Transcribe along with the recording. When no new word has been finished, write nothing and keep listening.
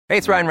Hey,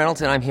 it's Ryan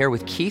Reynolds, and I'm here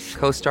with Keith,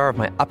 co-star of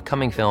my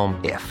upcoming film,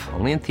 If,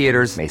 only in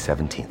theaters May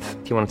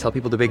 17th. Do you want to tell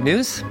people the big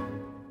news?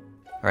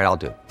 All right, I'll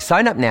do it.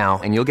 Sign up now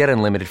and you'll get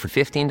unlimited for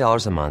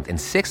 $15 a month and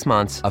 6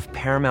 months of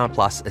Paramount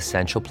Plus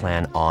Essential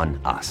Plan on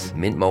us.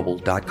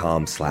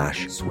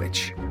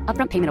 MintMobile.com/switch.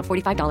 Upfront payment of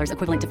 $45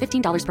 equivalent to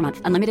 $15 per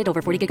month. Unlimited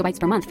over 40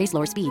 gigabytes per month. Face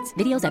lower speeds.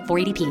 Videos at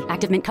 480p.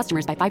 Active Mint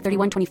customers by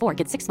 531.24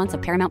 get 6 months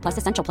of Paramount Plus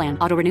Essential Plan.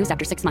 Auto renews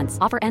after 6 months.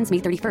 Offer ends May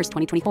 31st,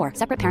 2024.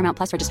 Separate Paramount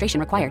Plus registration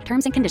required.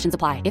 Terms and conditions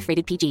apply if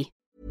rated PG.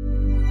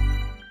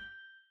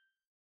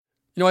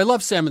 You know, I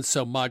love salmon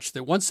so much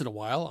that once in a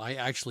while I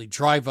actually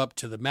drive up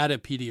to the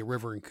Matapedia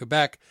River in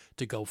Quebec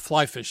to go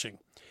fly fishing.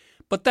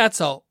 But that's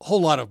a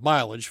whole lot of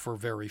mileage for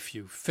very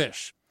few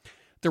fish.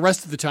 The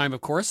rest of the time,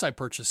 of course, I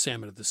purchase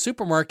salmon at the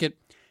supermarket,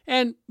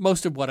 and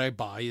most of what I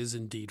buy is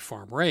indeed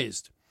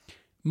farm-raised.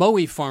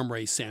 Mowi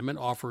farm-raised salmon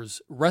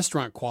offers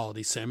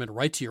restaurant-quality salmon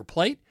right to your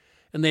plate,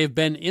 and they have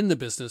been in the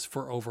business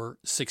for over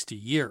 60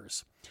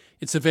 years.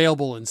 It's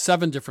available in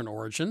 7 different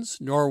origins: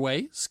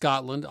 Norway,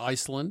 Scotland,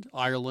 Iceland,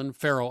 Ireland,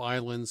 Faroe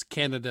Islands,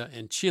 Canada,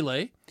 and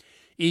Chile.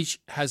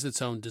 Each has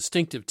its own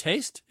distinctive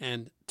taste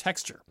and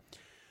texture.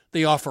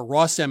 They offer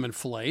raw salmon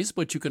fillets,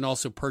 but you can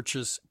also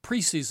purchase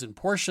pre-seasoned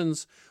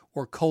portions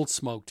or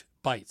cold-smoked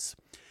bites.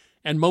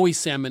 And Mowi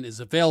salmon is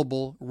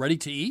available ready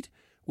to eat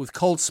with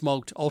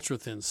cold-smoked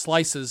ultra-thin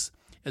slices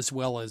as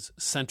well as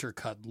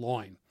center-cut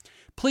loin.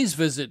 Please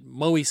visit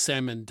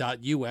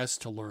mowisalmon.us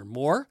to learn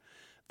more.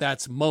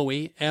 That's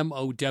Mowi,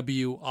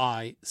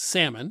 M-O-W-I,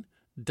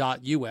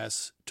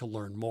 salmon.us to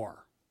learn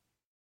more.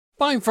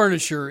 Buying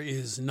furniture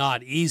is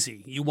not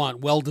easy. You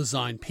want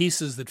well-designed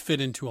pieces that fit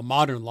into a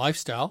modern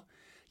lifestyle,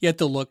 yet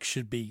the look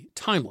should be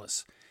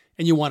timeless.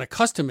 And you want a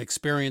custom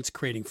experience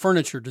creating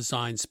furniture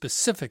designed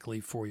specifically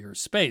for your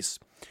space.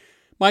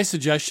 My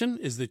suggestion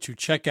is that you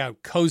check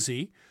out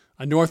Cozy,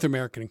 a North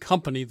American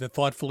company that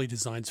thoughtfully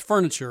designs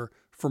furniture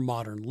for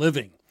modern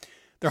living.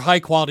 Their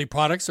high-quality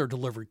products are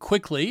delivered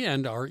quickly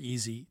and are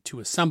easy to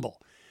assemble.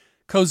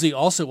 Cozy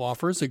also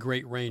offers a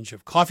great range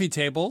of coffee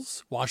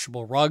tables,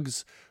 washable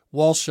rugs,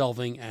 wall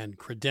shelving, and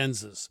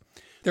credenzas.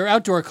 Their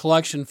outdoor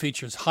collection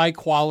features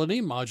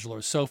high-quality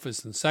modular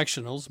sofas and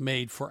sectionals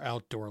made for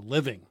outdoor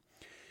living.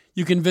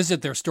 You can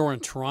visit their store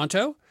in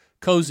Toronto.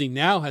 Cozy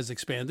now has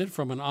expanded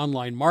from an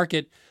online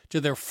market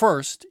to their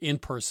first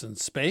in-person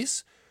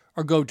space,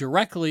 or go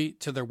directly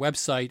to their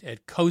website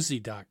at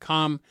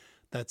cozy.com.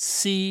 That's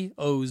COZEY.com.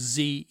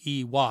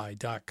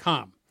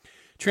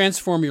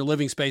 Transform your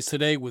living space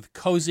today with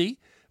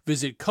Cozy.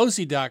 Visit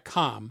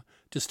cozy.com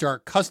to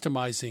start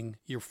customizing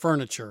your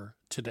furniture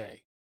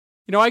today.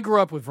 You know, I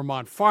grew up with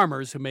Vermont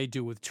farmers who made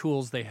do with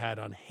tools they had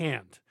on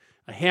hand.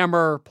 A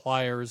hammer,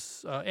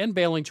 pliers, and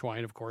baling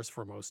twine, of course,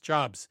 for most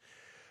jobs.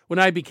 When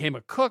I became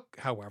a cook,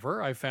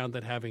 however, I found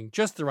that having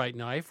just the right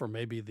knife or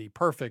maybe the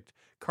perfect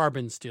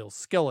carbon steel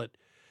skillet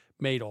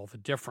made all the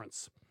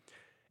difference.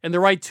 And the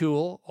right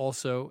tool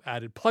also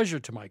added pleasure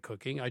to my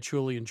cooking. I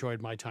truly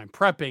enjoyed my time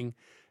prepping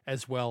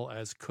as well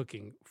as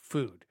cooking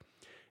food.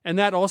 And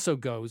that also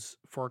goes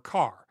for a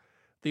car.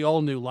 The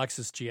all-new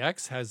Lexus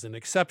GX has an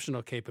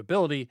exceptional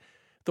capability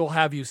that will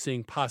have you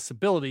seeing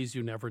possibilities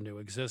you never knew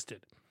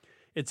existed.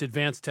 Its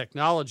advanced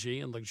technology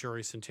and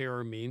luxurious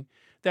interior mean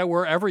that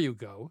wherever you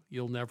go,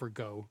 you'll never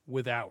go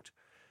without.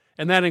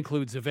 And that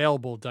includes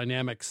available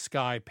dynamic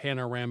sky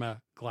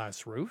panorama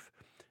glass roof,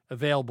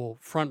 available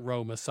front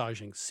row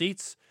massaging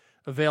seats,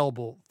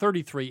 available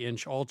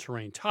 33-inch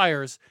all-terrain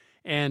tires,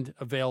 and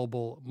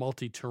available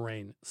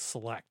multi-terrain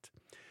select.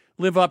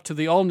 Live up to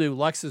the all-new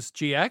Lexus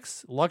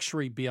GX,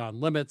 luxury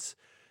beyond limits.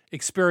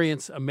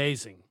 Experience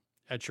amazing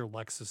at your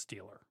Lexus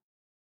dealer.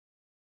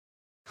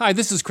 Hi,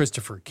 this is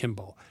Christopher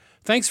Kimball.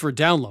 Thanks for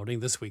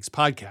downloading this week's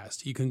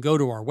podcast. You can go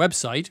to our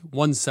website,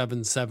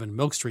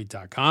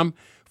 177milkstreet.com,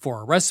 for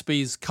our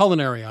recipes,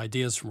 culinary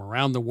ideas from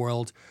around the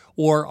world,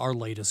 or our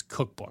latest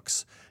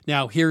cookbooks.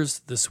 Now, here's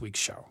this week's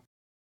show.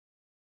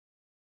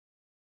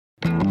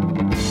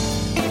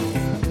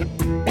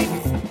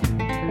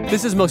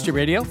 This is Mostly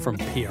Radio from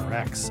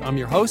PRX. I'm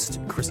your host,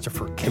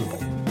 Christopher Kimball.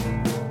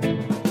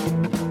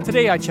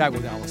 Today I chat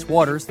with Alice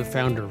Waters, the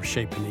founder of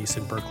Chez Panisse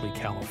in Berkeley,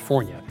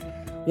 California.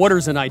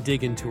 Waters and I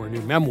dig into her new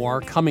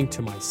memoir, Coming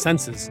to My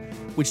Senses,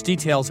 which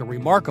details a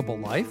remarkable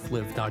life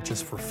lived not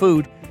just for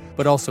food,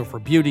 but also for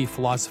beauty,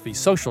 philosophy,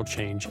 social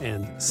change,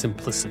 and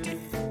simplicity.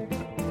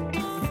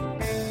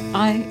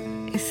 I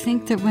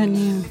think that when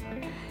you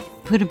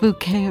put a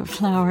bouquet of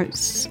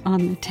flowers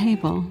on the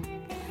table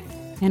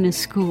in a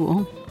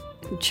school,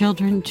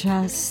 children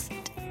just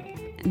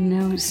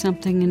know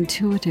something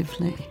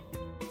intuitively.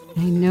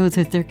 They know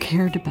that they're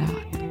cared about.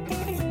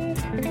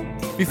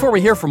 Before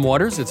we hear from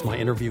Waters, it's my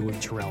interview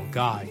with Jarrell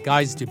Guy.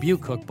 Guy's debut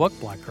cookbook,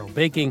 Black Girl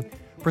Baking,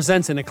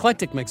 presents an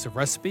eclectic mix of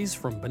recipes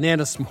from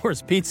banana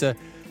s'mores pizza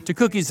to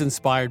cookies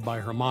inspired by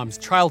her mom's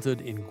childhood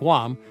in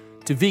Guam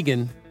to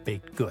vegan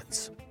baked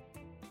goods.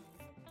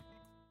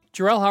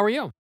 Jarrell, how are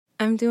you?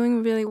 I'm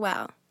doing really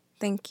well.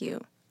 Thank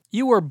you.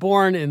 You were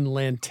born in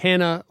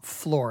Lantana,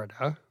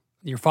 Florida.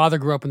 Your father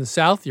grew up in the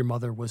South. Your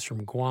mother was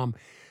from Guam.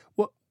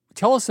 Well,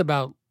 tell us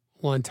about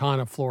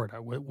Lantana,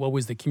 Florida? What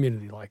was the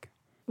community like?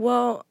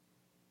 Well,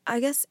 I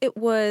guess it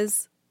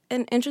was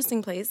an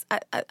interesting place.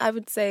 I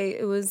would say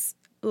it was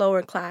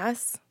lower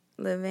class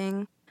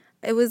living.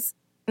 It was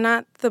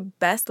not the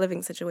best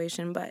living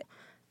situation, but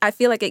I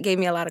feel like it gave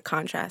me a lot of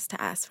contrast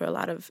to ask for a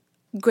lot of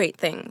great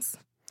things.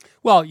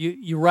 Well,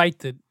 you write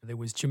that there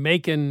was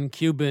Jamaican,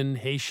 Cuban,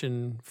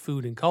 Haitian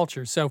food and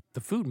culture, so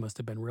the food must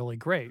have been really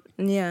great.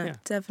 Yeah.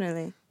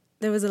 Definitely.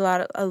 There was a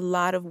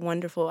lot of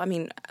wonderful,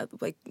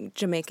 like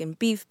Jamaican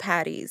beef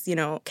patties,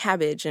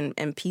 cabbage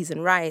and peas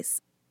and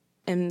rice.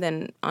 And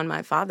then on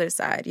my father's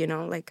side,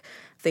 like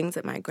things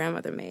that my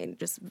grandmother made,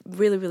 just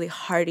really, really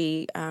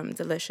hearty,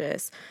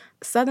 delicious.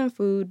 Southern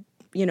food,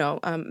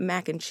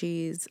 mac and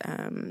cheese.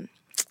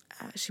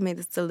 She made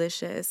this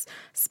delicious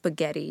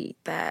spaghetti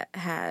that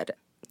had,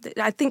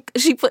 I think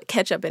she put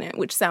ketchup in it,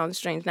 which sounds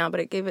strange now, but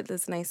it gave it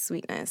this nice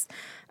sweetness.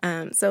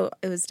 So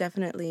it was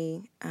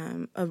definitely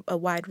a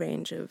wide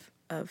range of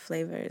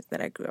flavors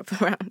that I grew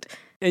up around.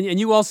 And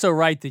you also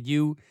write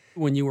that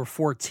when you were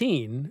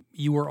 14,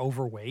 you were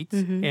overweight,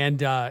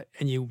 and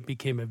you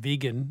became a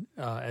vegan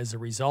as a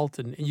result,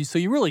 and so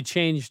you really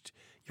changed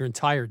your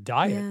entire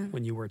diet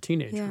when you were a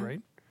teenager,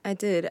 right? I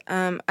did.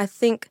 I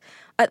think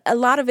a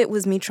lot of it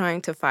was me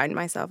trying to find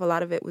myself. A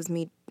lot of it was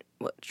me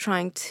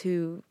trying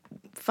to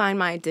find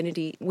my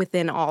identity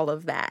within all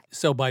of that.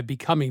 So by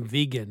becoming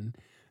vegan,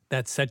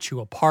 that sets you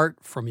apart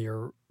from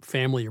your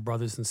family, your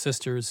brothers and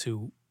sisters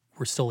who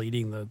were still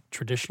eating the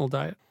traditional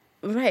diet?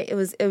 Right. It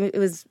was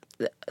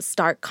a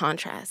stark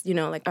contrast.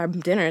 Like our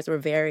dinners were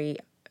very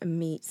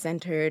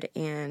meat-centered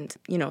and,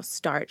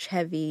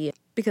 starch-heavy.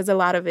 Because a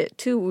lot of it,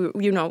 too,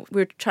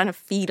 we're trying to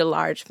feed a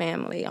large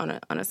family on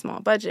a small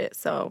budget.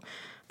 So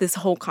this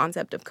whole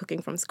concept of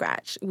cooking from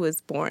scratch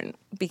was born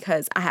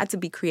because I had to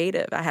be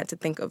creative. I had to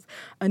think of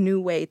a new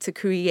way to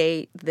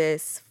create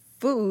this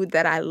food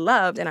that I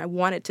loved and I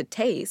wanted to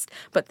taste,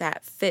 but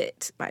that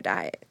fit my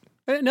diet.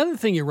 Another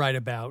thing you write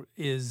about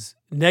is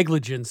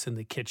negligence in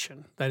the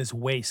kitchen, that is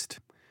waste.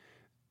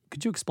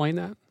 Could you explain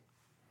that?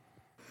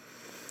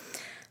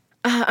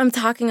 I'm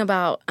talking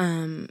about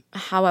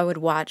how I would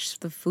watch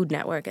the Food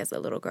Network as a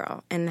little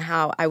girl and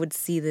how I would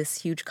see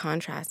this huge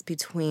contrast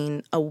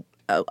between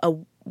a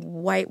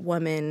white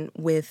woman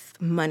with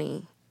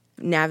money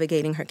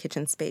navigating her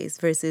kitchen space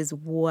versus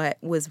what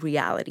was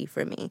reality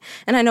for me.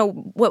 And I know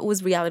what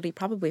was reality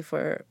probably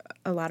for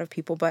a lot of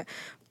people, but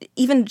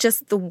even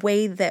just the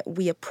way that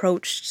we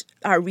approached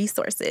our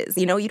resources,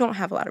 you don't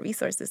have a lot of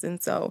resources.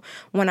 And so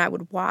when I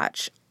would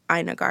watch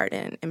Ina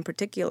Garten in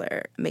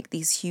particular make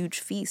these huge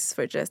feasts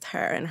for just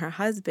her and her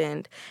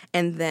husband,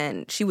 and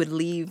then she would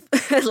leave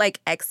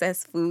like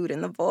excess food in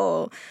the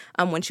bowl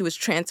when she was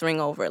transferring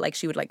over. Like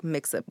she would like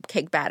mix a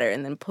cake batter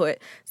and then put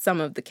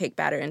some of the cake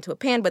batter into a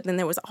pan, but then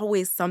there was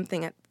always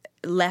something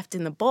left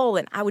in the bowl,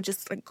 and I would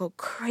just like go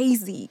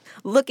crazy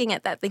looking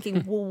at that,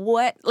 thinking, well,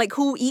 what? Like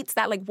who eats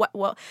that? Like what?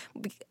 Well,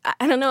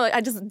 I don't know.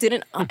 I just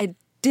didn't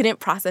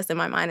process in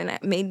my mind, and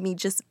it made me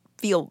just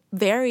feel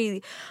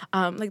very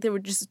like there were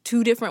just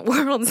two different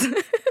worlds,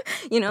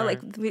 right.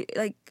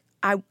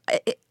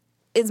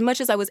 As much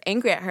as I was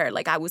angry at her,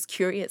 like I was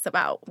curious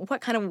about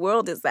what kind of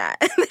world is that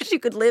that she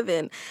could live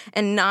in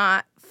and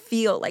not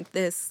feel like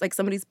this, like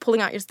somebody's pulling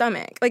out your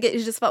stomach. Like it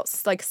just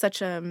felt like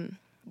such a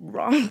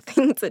wrong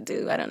thing to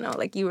do. I don't know,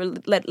 like you were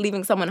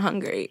leaving someone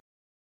hungry.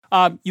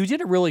 You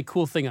did a really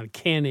cool thing on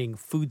canning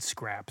food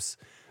scraps.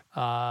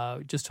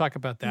 Just talk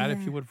about that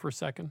if you would for a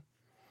second.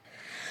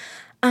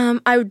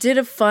 I did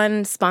a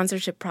fun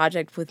sponsorship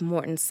project with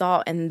Morton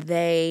Salt, and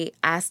they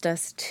asked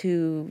us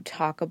to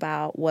talk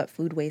about what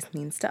food waste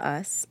means to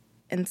us.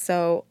 And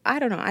so, I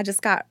don't know, I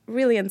just got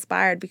really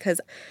inspired because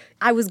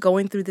I was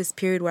going through this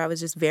period where I was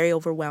just very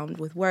overwhelmed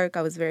with work.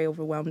 I was very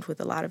overwhelmed with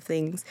a lot of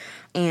things.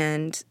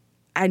 And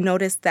I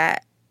noticed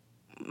that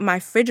my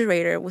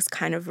refrigerator was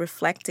kind of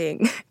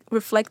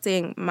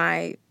reflecting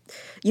my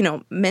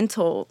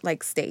mental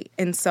like state.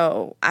 And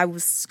so I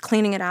was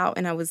cleaning it out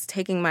and I was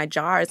taking my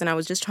jars and I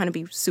was just trying to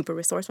be super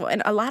resourceful.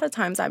 And a lot of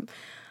times I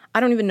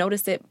don't even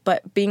notice it,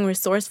 but being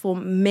resourceful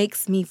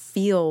makes me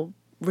feel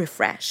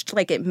refreshed.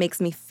 Like it makes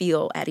me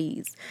feel at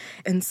ease.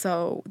 And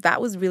so that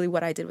was really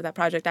what I did with that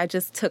project. I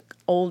just took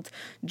old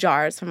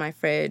jars from my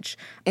fridge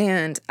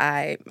and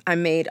I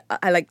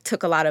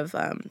took a lot of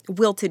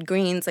wilted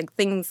greens, like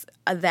things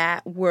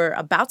that were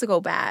about to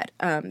go bad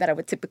that I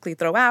would typically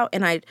throw out,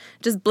 and I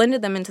just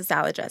blended them into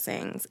salad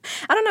dressings.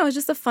 I don't know, it's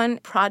just a fun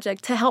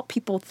project to help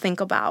people think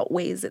about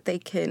ways that they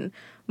can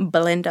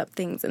blend up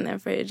things in their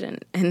fridge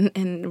and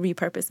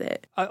repurpose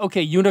it.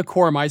 Okay,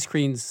 Unicorn ice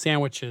cream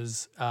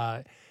sandwiches.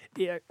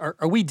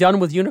 Are we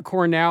done with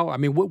Unicorn now? I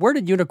mean, where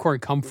did Unicorn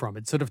come from?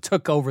 It sort of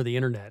took over the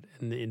internet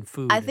in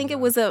food. I think it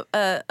was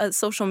a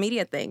social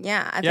media thing.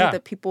 Yeah, I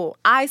think that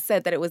I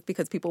said that it was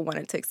because people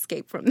wanted to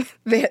escape from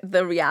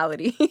the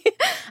reality.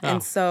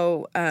 And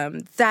so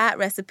that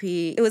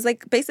recipe, it was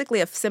like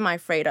basically a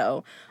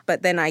semi-Fredo,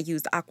 but then I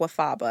used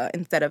aquafaba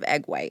instead of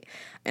egg white.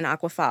 And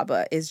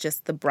aquafaba is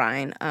just the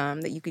brine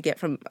that you could get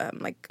from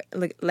like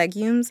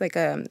legumes, like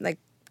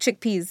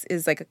chickpeas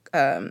is like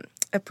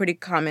a pretty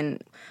common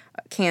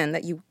can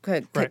that you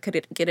could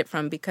get it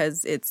from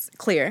because it's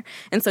clear.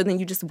 And so then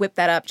you just whip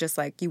that up just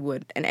like you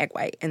would an egg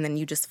white, and then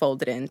you just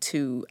fold it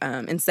into,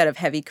 instead of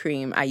heavy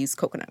cream, I use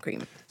coconut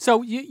cream.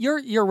 So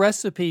your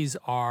recipes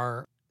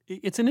are,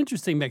 it's an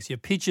interesting mix. You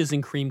have peaches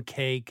and cream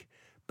cake,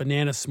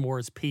 banana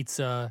s'mores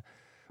pizza,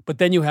 but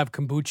then you have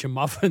kombucha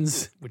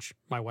muffins, which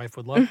my wife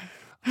would love,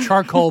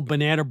 charcoal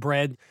banana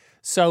bread.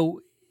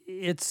 So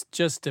it's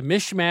just a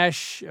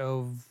mishmash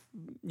of,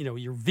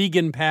 your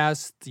vegan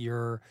past,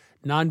 your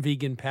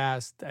non-vegan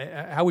past.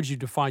 How would you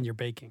define your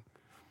baking?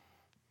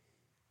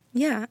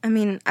 Yeah, I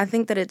mean, I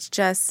think that it's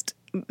just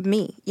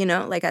me,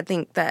 Like, I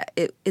think that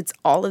it's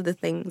all of the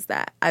things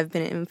that I've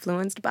been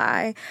influenced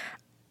by.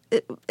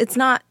 It's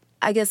not,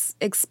 I guess,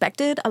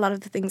 expected. A lot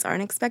of the things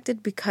aren't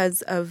expected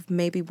because of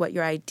maybe what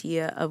your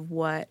idea of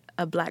what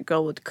a Black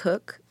girl would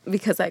cook,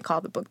 because I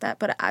call the book that.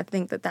 But I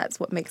think that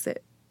that's what makes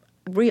it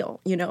real,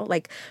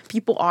 Like,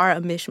 people are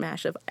a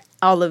mishmash of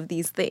all of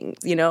these things,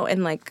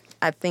 And, like,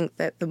 I think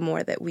that the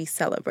more that we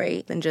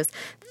celebrate and just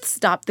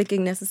stop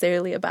thinking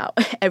necessarily about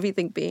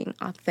everything being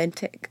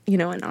authentic,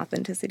 and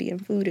authenticity in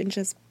food, and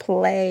just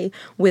play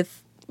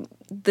with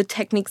the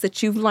techniques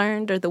that you've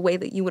learned or the way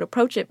that you would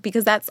approach it,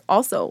 because that's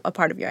also a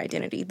part of your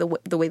identity,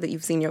 the way that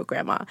you've seen your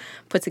grandma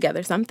put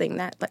together something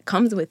that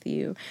comes with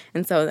you.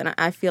 And so then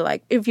I feel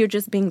like if you're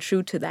just being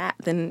true to that,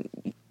 then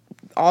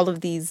all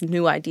of these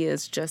new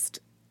ideas just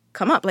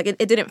come up. Like, it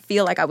didn't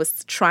feel like I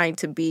was trying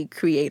to be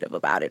creative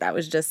about it. I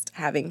was just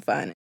having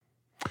fun.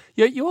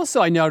 Yeah, you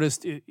also, I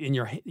noticed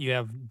you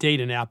have date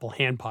and apple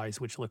hand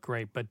pies, which look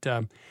great, but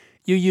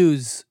you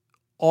use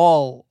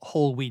all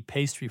whole wheat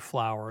pastry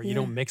flour. You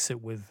don't mix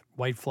it with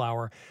white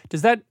flour.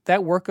 Does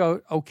that work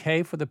out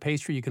okay for the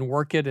pastry? You can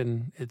work it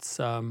and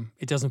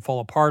it doesn't fall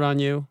apart on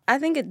you? I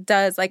think it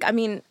does. Like, I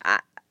mean,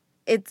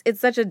 it's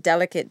such a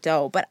delicate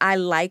dough, but I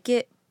like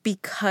it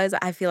because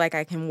I feel like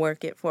I can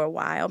work it for a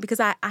while,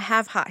 because I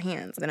have hot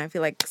hands, and I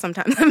feel like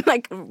sometimes I'm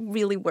like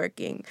really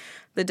working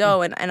the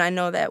dough, and I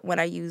know that when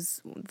I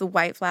use the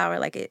white flour,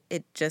 like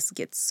it just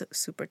gets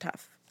super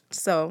tough.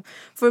 So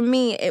for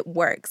me, it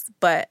works,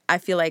 but I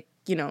feel like,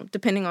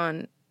 depending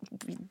on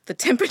the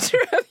temperature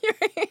of your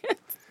hands.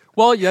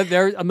 Well, yeah,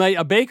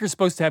 a baker's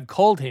supposed to have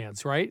cold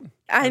hands, right?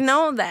 I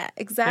know that,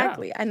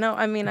 exactly. Yeah. I know.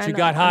 I mean, but you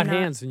got hot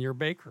hands and you're a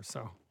baker,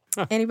 so.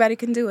 Anybody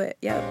can do it,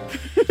 yep.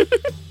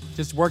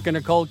 Just work in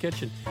a cold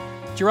kitchen.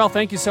 Jarrell,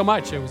 thank you so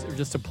much. It was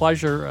just a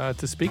pleasure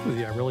to speak with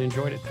you. I really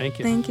enjoyed it. Thank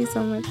you. Thank you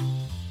so much.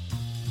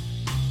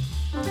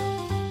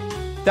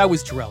 That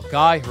was Jarrell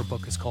Guy. Her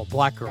book is called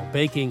Black Girl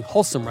Baking,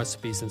 Wholesome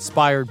Recipes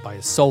Inspired by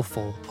a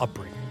Soulful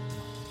Upbringing.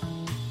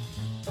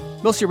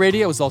 Milk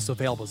Radio is also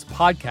available as a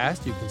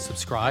podcast. You can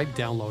subscribe,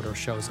 download our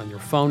shows on your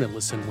phone, and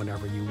listen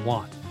whenever you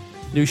want.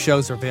 New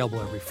shows are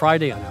available every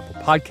Friday on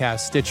Apple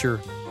Podcasts, Stitcher,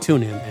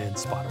 TuneIn, and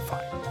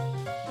Spotify.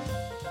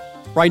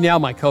 Right now,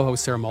 my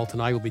co-host Sarah Moulton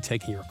and I will be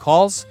taking your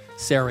calls.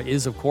 Sarah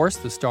is, of course,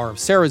 the star of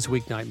Sarah's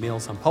Weeknight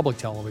Meals on public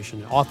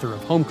television and author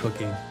of Home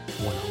Cooking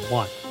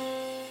 101.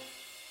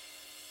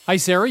 Hi,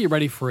 Sarah. You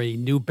ready for a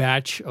new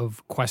batch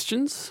of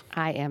questions?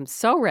 I am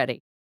so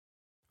ready.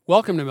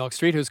 Welcome to Milk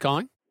Street. Who's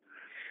calling?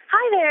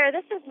 Hi there.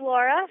 This is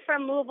Laura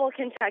from Louisville,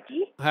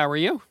 Kentucky. How are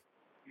you?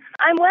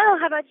 I'm well.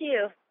 How about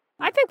you?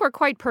 I think we're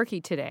quite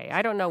perky today.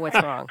 I don't know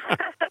what's wrong.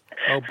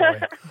 Oh,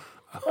 boy.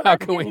 How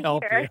can we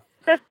help you?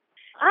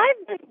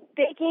 I've been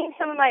baking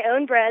some of my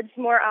own breads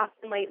more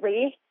often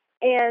lately,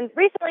 and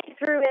recently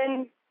threw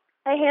in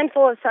a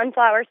handful of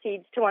sunflower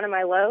seeds to one of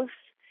my loaves,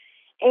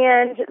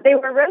 and they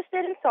were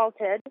roasted and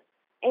salted,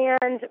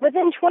 and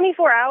within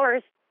 24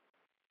 hours,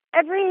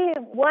 every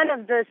one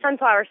of the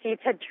sunflower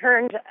seeds had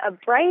turned a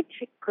bright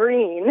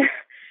green.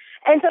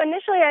 And so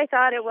initially I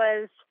thought it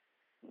was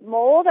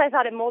mold. I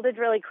thought it molded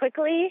really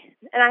quickly,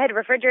 and I had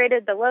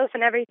refrigerated the loaf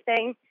and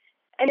everything.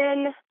 And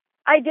then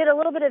I did a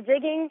little bit of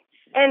digging,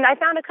 and I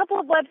found a couple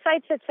of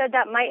websites that said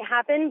that might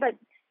happen, but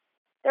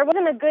there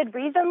wasn't a good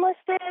reason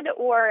listed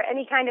or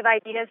any kind of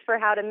ideas for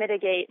how to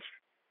mitigate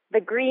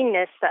the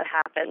greenness that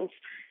happens.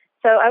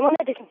 So I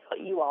wanted to consult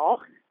you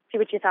all, see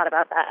what you thought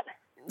about that.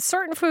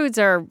 Certain foods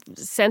are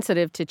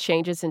sensitive to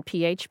changes in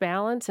pH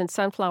balance, and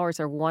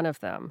sunflowers are one of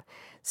them.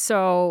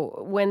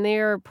 So when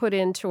they're put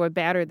into a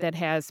batter that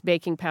has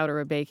baking powder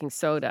or baking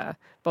soda,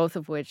 both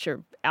of which are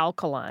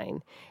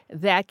alkaline,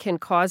 that can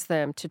cause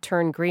them to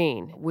turn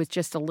green with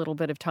just a little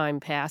bit of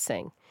time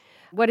passing.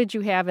 What did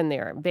you have in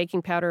there,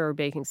 baking powder or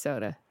baking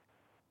soda?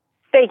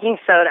 Baking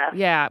soda.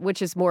 Yeah,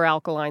 which is more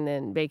alkaline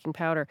than baking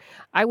powder.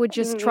 I would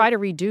just try to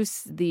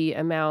reduce the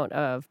amount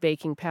of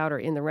baking powder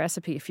in the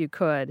recipe if you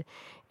could,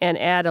 and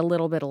add a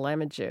little bit of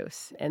lemon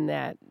juice, and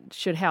that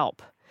should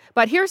help.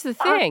 But here's the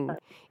thing.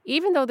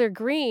 Even though they're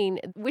green,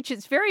 which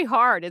is very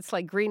hard, it's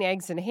like green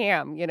eggs and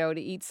ham,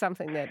 to eat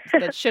something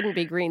that shouldn't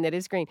be green, that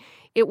is green,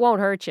 it won't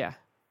hurt you.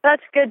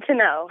 That's good to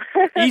know.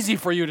 Easy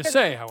for you to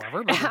say,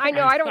 however. I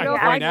know. I don't know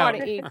if I'd want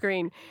to eat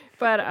green.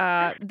 But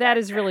that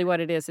is really what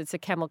it is. It's a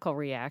chemical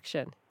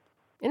reaction.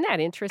 Isn't that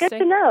interesting? Good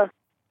to know.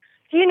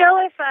 Do you know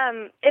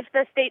if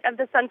the state of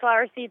the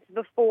sunflower seeds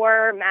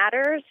before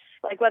matters?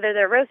 Like whether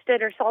they're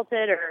roasted or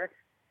salted or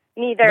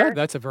neither.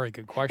 That's a very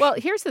good question. Well,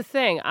 here's the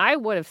thing. I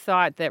would have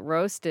thought that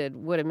roasted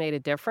would have made a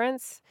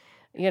difference,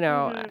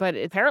 but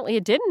apparently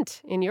it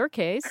didn't in your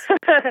case.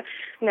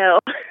 No.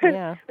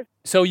 Yeah.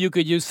 So you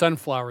could use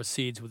sunflower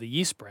seeds with a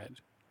yeast bread.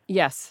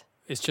 Yes.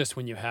 It's just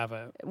when you have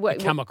a What-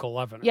 chemical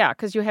leavener. Yeah,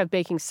 because you have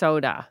baking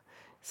soda.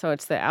 So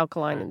it's the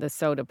alkaline and the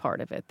soda part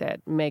of it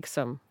that makes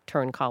them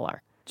turn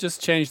color.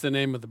 Just change the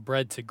name of the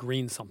bread to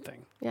green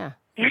something. Yeah.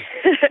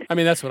 I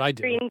mean, that's what I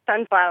do. Green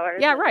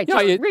sunflowers. Yeah, right.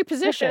 Yeah, Just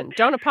reposition.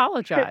 Don't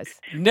apologize.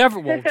 Never,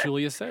 well,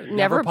 Julia said it.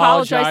 Never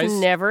apologize.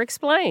 Never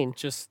explain.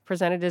 Just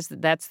Present it as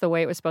that's the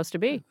way it was supposed to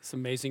be. this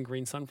amazing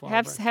green sunflower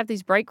bread. Have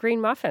these bright green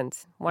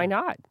muffins. Why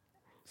not?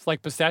 It's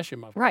like pistachio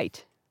muffin.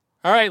 Right.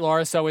 All right,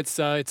 Laura. So it's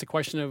a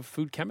question of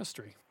food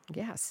chemistry.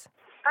 Yes.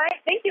 All right.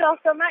 Thank you all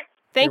so much.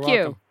 Thank You're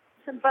you.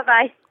 welcome.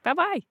 Bye-bye.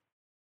 Bye-bye.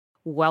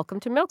 Welcome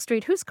to Milk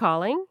Street. Who's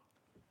calling?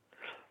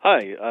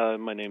 Hi,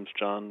 my name's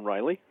John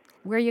Riley,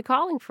 Where are you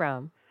calling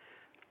from?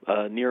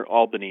 near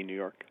Albany, New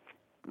York.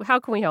 How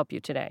can we help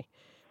you today?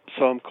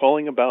 So I'm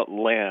calling about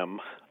lamb.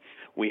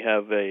 We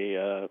have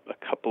a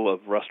couple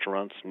of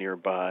restaurants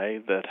nearby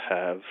that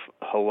have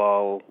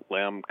halal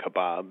lamb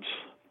kebabs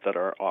that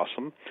are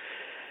awesome.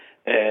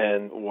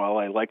 And while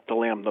I like the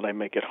lamb that I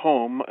make at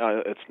home,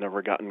 it's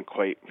never gotten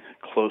quite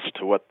close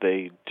to what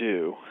they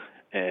do.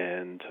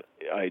 And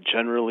I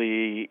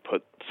generally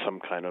put some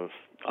kind of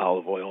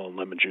olive oil and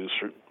lemon juice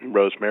or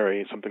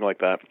rosemary, something like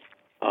that,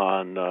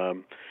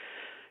 on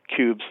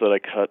cubes that I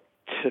cut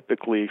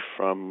typically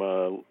from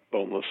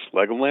boneless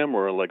leg of lamb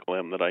or a leg of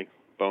lamb that I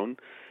bone.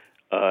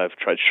 I've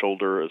tried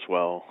shoulder as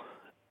well.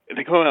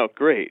 They come out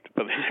great,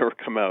 but they never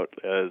come out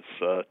as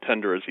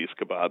tender as these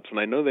kebabs. And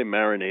I know they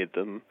marinate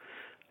them,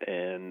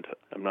 and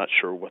I'm not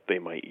sure what they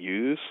might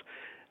use.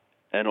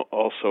 And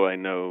also I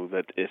know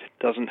that it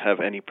doesn't have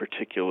any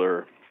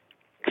particular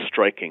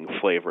striking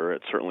flavor.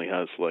 It certainly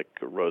has like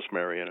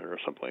rosemary in it or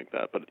something like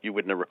that, but you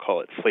would never call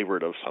it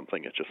flavored of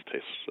something. It just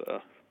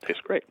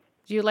tastes great.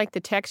 Do you like the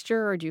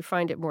texture, or do you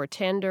find it more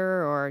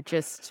tender, or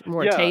just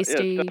more Yeah,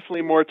 tasty? it's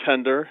definitely more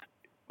tender.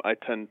 I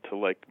tend to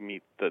like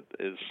meat that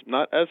is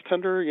not as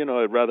tender.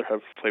 I'd rather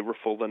have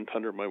flavorful than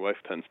tender. My wife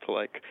tends to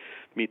like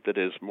meat that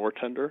is more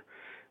tender.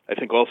 I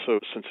think also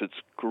since it's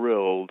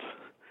grilled,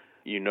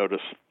 you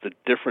notice the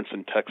difference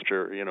in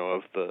texture,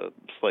 of the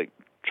slight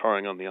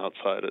charring on the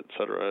outside, et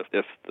cetera,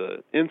 if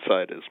the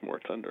inside is more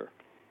tender.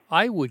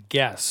 I would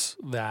guess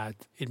that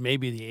it may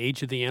be the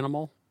age of the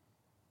animal,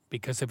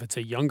 because if it's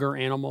a younger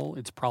animal,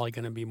 it's probably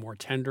going to be more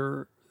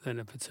tender than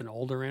if it's an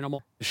older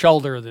animal. The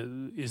shoulder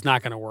is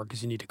not going to work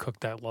because you need to cook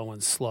that low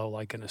and slow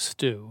like in a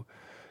stew.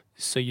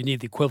 So you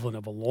need the equivalent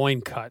of a loin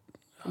cut.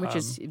 Which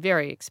is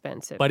very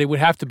expensive. But it would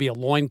have to be a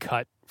loin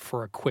cut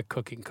for a quick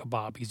cooking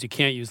kebab because you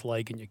can't use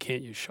leg and you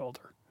can't use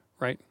shoulder,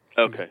 right?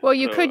 Okay. Well,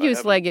 you So could I use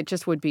haven't- leg. It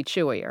just would be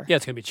chewier. Yeah,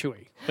 it's going to be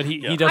chewy. But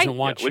he doesn't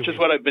want chewy. which is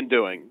what I've been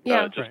doing,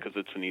 Yeah. just because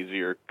it's an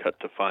easier cut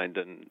to find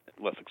and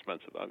less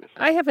expensive, obviously.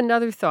 I have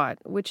another thought,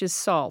 which is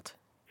salt.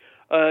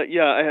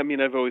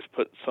 I've always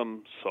put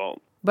some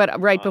salt But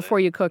right on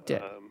before you cooked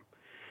it.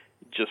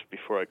 just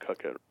before I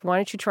cook it. Why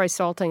don't you try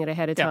salting it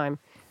ahead of Yeah. time?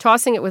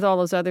 Tossing it with all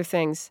those other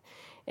things,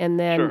 and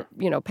then,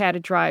 Sure. pat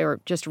it dry or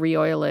just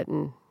re-oil it,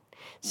 and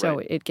so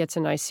Right. it gets a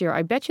nice sear.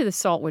 I bet you the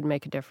salt would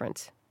make a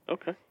difference.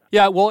 Okay.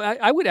 Yeah, well,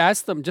 I would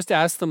ask them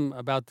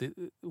about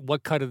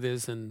what cut it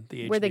is and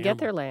the age Where of they the get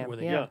their animal, lamb, where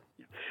they yeah. get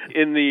it.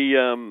 In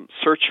the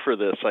search for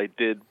this, I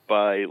did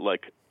buy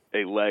like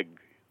a leg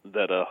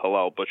that a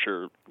halal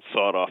butcher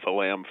sawed off a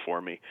lamb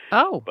for me,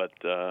 Oh, but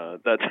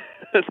that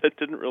that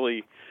didn't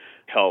really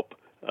help.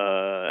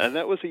 And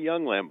that was a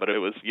young lamb, but it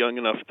was young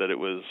enough that it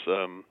was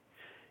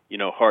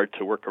hard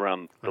to work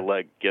around the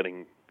leg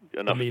getting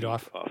enough meat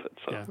off. it.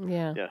 So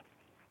yeah.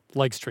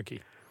 Leg's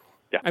tricky.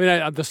 Yeah. I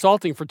mean, the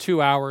salting for 2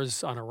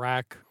 hours on a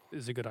rack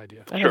is a good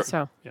idea. I Sure. think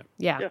so. Yeah.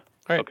 Yeah. yeah. All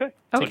right. Okay. Okay.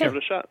 I'll give it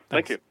a shot. Thanks.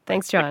 Thank you.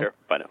 Thanks, Take John. care.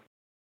 Bye now.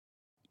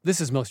 This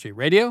is Milk Street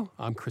Radio.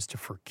 I'm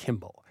Christopher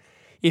Kimball.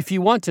 If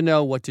you want to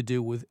know what to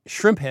do with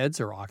shrimp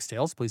heads or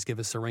oxtails, please give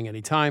us a ring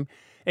anytime,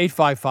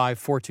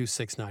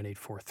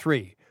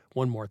 855-426-9843.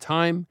 One more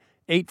time,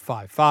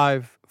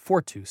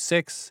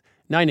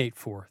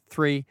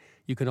 855-426-9843.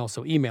 You can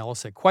also email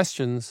us at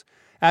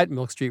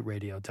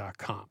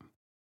questions@milkstreetradio.com.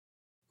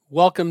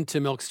 Welcome to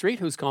Milk Street.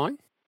 Who's calling?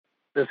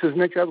 This is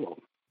Nick Edlow.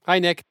 Hi,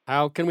 Nick.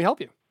 How can we help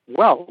you?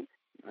 Well,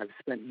 I've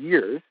spent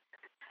years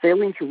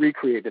failing to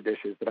recreate the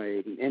dishes that I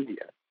ate in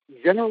India,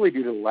 generally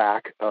due to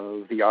lack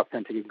of the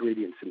authentic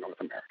ingredients in North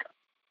America.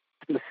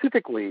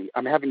 Specifically,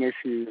 I'm having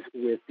issues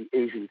with the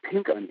Asian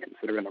pink onions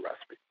that are in the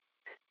recipe.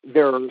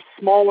 They're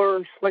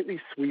smaller, slightly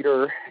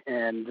sweeter,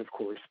 and, of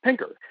course,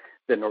 pinker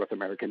than North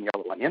American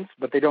yellow onions,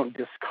 but they don't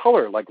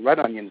discolor like red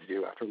onions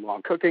do after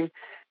long cooking,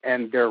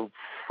 and they're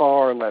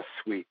far less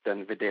sweet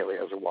than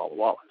Vidalias or Walla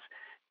Wallas.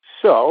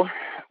 So,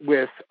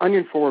 with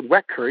onion-forward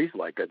wet curries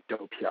like a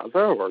dough piazza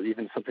or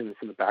even something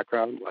that's in the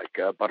background like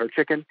butter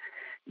chicken,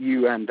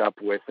 you end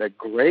up with a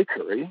gray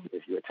curry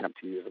if you attempt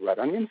to use the red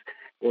onions,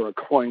 or a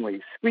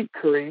cloyingly sweet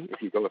curry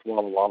if you go with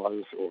Walla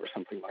Wallas or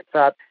something like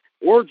that,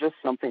 or just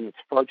something that's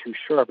far too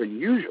sharp, and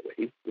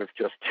usually with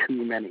just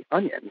too many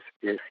onions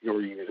if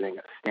you're using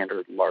a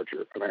standard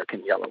larger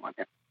American yellow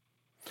onion.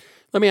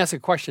 Let me ask a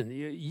question.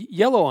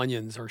 Yellow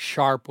onions are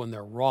sharp when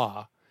they're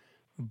raw,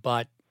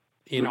 but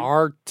in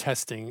our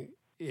testing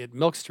at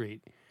Milk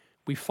Street,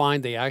 we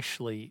find they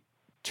actually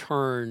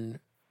turn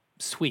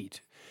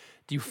sweet.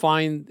 Do you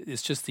find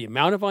it's just the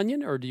amount of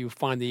onion, or do you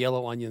find the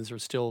yellow onions are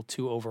still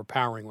too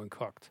overpowering when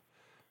cooked?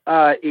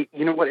 You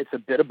know what? It's a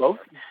bit of both,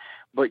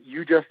 but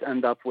you just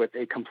end up with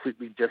a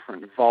completely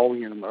different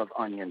volume of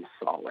onion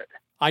solid.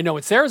 I know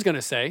what Sarah's going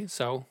to say,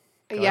 so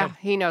go ahead.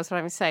 He knows what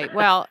I'm going to say.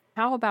 Well,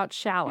 how about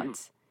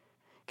shallots?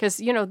 Because,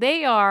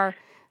 they are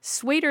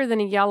sweeter than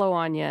a yellow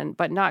onion,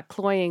 but not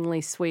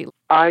cloyingly sweet.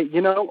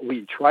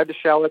 We tried the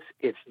shallots.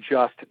 It's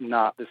just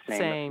not the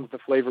same. The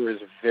flavor is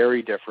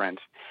very different.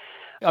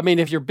 I mean,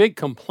 if your big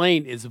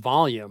complaint is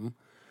volume,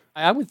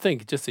 I would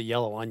think just a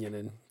yellow onion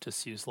and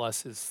just use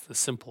less is the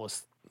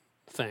simplest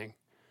thing.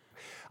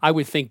 I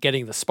would think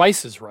getting the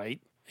spices right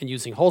and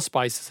using whole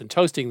spices and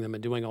toasting them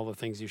and doing all the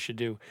things you should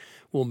do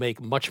will make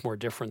much more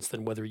difference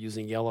than whether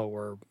using yellow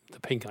or the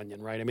pink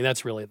onion, right? I mean,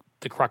 that's really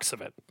the crux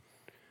of it,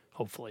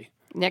 hopefully.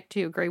 Nick,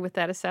 do you agree with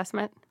that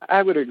assessment?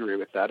 I would agree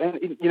with that. And,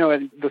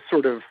 and the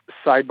sort of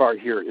sidebar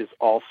here is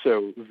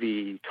also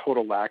the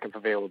total lack of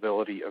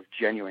availability of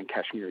genuine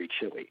Kashmiri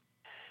chili,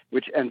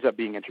 which ends up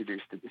being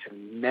introduced into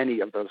many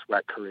of those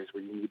wet curries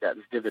where you need that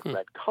vivid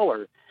red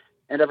color,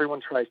 and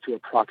everyone tries to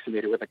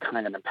approximate it with a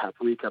cayenne and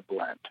paprika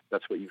blend.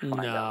 That's what you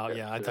find out there.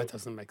 Yeah, that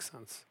doesn't make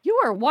sense. You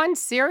are one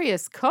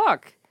serious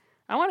cook.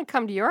 I want to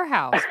come to your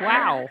house.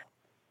 Wow.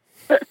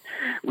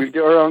 We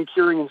do our own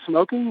curing and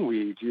smoking.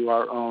 We do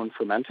our own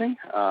fermenting.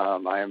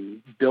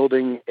 I'm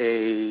building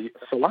a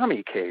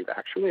salami cave,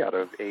 actually, out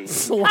of a...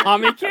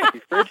 Salami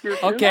cave?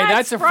 Okay,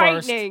 that's a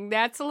frightening. first.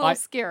 That's a little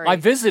scary. I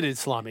visited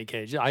Salami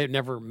Cave. I have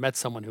never met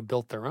someone who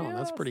built their own. Yes.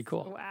 That's pretty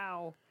cool.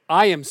 Wow.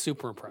 I am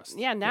super impressed.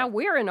 Yeah, now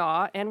we're in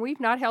awe, and we've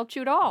not helped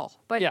you at all.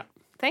 But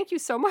thank you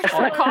so much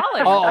for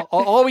calling.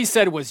 All we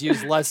said was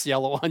use less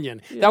yellow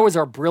onion. Yeah. That was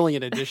our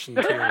brilliant addition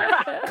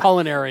to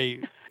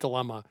Culinary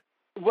Dilemma.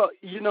 Well,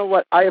 you know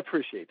what? I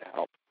appreciate the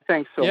help.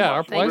 Thanks so much.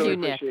 Our pleasure. Thank you,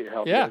 Nick. Appreciate your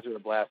help. You guys are a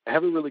blast.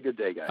 Have a really good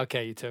day, guys.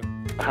 Okay, you too.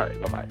 All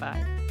right, bye-bye.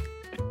 Bye.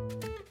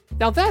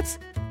 Now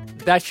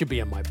that should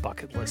be on my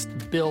bucket list.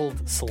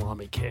 Build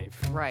Salami Cave.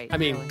 Right. I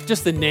mean,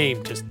 just the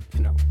name,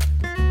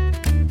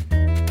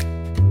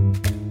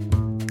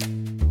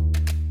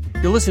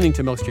 You're listening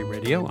to Milk Street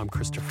Radio. I'm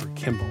Christopher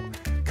Kimball.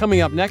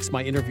 Coming up next,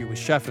 my interview with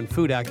chef and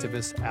food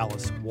activist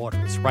Alice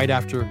Waters, right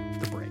after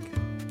the break.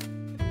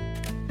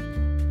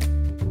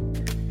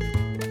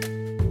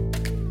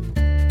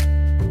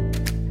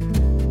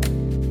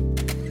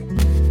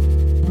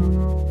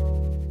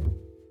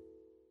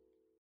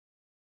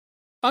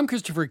 I'm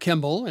Christopher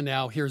Kimball, and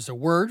now here's a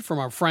word from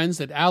our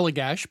friends at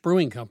Allagash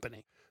Brewing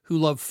Company, who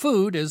love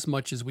food as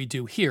much as we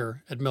do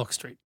here at Milk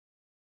Street.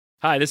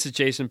 Hi, this is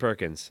Jason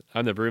Perkins.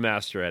 I'm the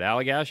brewmaster at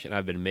Allagash, and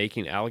I've been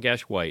making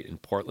Allagash White in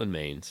Portland,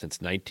 Maine since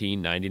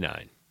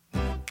 1999.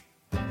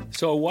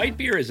 So a white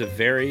beer is a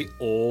very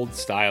old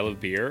style of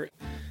beer.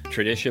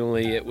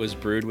 Traditionally, it was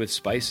brewed with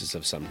spices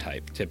of some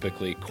type,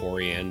 typically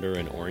coriander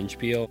and orange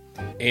peel.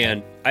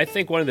 And I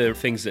think one of the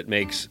things that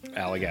makes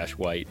Allagash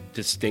White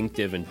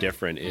distinctive and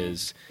different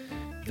is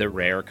the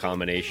rare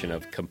combination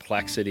of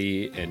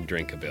complexity and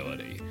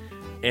drinkability.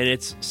 And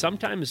it's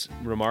sometimes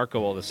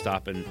remarkable to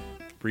stop and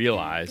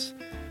realize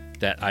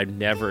that I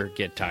never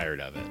get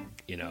tired of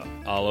it.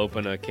 I'll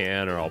open a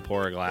can or I'll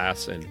pour a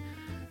glass and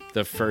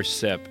the first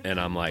sip and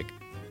I'm like,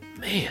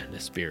 man,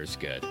 this beer is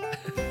good.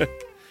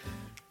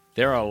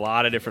 There are a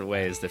lot of different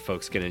ways that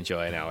folks can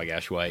enjoy an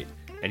Allagash White,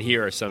 and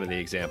here are some of the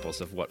examples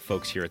of what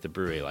folks here at the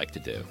brewery like to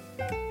do.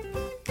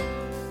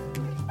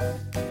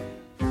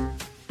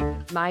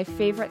 My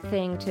favorite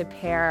thing to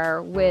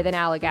pair with an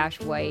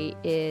Allagash White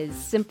is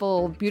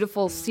simple,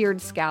 beautiful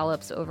seared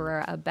scallops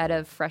over a bed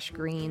of fresh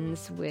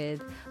greens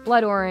with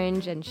blood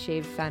orange and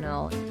shaved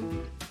fennel.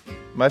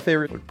 My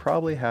favorite would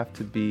probably have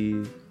to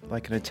be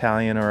like an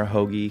Italian or a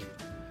hoagie,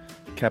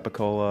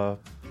 capicola,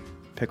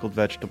 pickled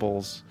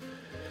vegetables,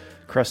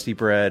 crusty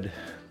bread.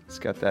 It's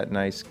got that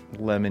nice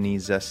lemony,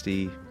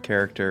 zesty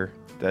character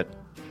that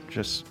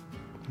just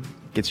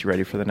gets you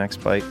ready for the next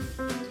bite.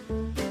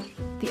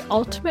 The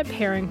ultimate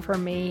pairing for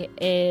me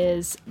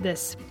is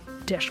this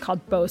dish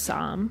called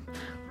bossam,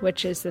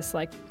 which is this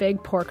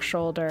big pork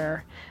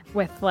shoulder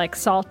with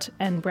salt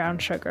and brown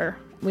sugar.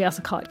 We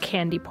also call it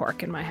candy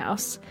pork in my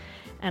house,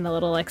 and a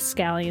little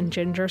scallion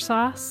ginger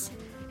sauce.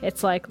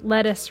 It's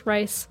lettuce,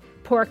 rice,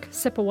 pork,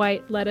 sip of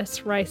white,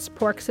 lettuce, rice,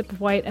 pork, sip of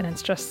white, and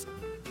it's just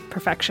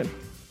perfection.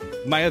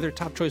 My other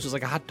top choice was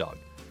a hot dog.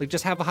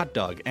 Just have a hot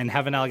dog and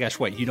have an Allagash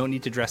White. You don't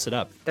need to dress it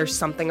up. There's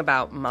something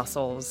about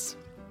mussels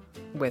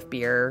with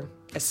beer,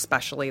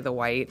 especially the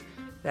white,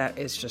 that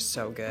is just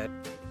so good.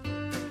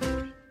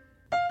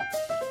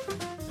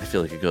 I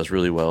feel like it goes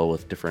really well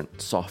with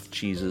different soft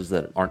cheeses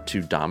that aren't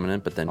too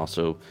dominant, but then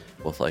also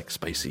with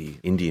spicy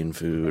Indian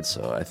food.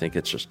 So I think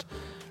it's just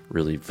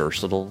really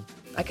versatile.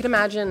 I could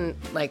imagine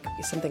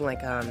something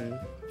like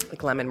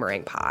like lemon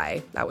meringue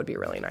pie. That would be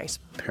really nice.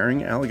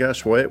 Pairing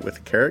Allagash White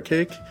with carrot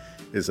cake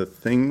is a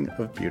thing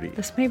of beauty.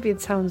 This maybe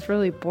sounds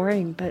really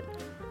boring, but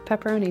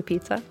pepperoni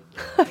pizza.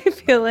 I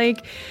feel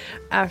like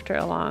after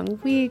a long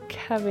week,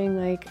 having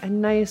like a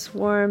nice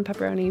warm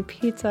pepperoni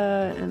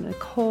pizza and a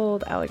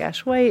cold Allagash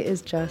White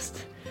is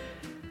just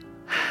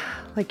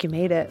like you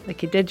made it.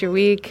 Like you did your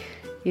week.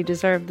 You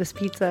deserve this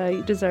pizza.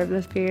 You deserve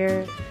this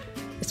beer.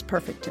 It's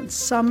perfect in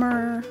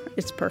summer.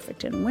 It's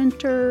perfect in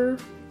winter.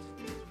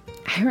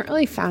 I haven't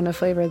really found a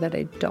flavor that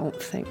I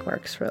don't think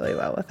works really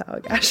well with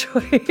Allagash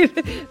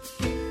White.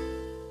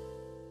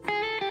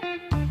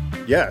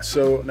 Yeah,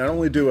 so not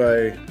only do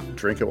I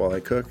drink it while I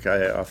cook,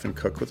 I often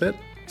cook with it.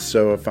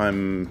 So if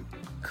I'm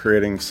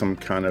creating some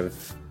kind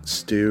of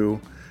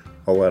stew,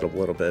 I'll add a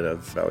little bit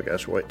of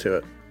Allagash White to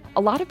it.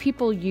 A lot of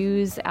people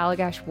use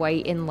Allagash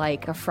White in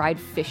like a fried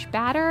fish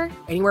batter.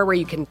 Anywhere where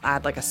you can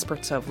add like a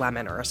spritz of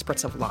lemon or a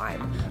spritz of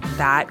lime,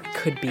 that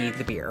could be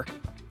the beer.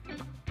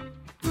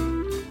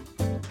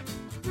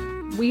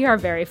 We are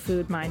very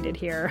food-minded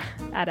here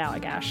at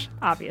Allagash,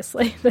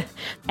 obviously.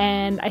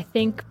 And I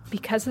think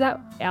because of that,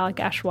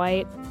 Allagash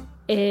White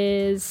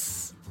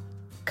is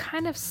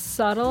kind of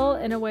subtle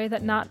in a way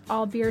that not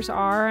all beers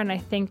are, and I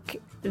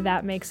think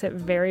that makes it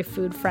very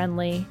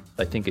food-friendly.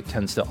 I think it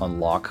tends to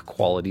unlock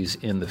qualities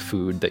in the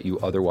food that you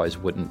otherwise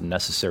wouldn't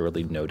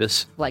necessarily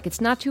notice. Like it's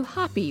not too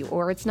hoppy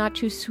or it's not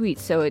too sweet,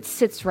 so it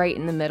sits right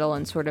in the middle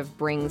and sort of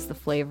brings the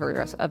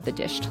flavors of the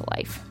dish to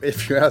life.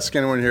 If you ask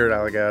anyone here at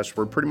Allagash,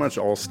 we're pretty much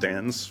all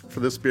stands for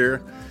this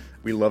beer.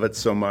 We love it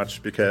so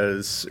much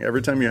because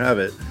every time you have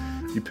it,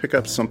 you pick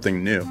up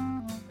something new.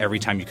 Every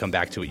time you come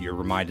back to it, you're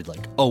reminded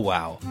like, oh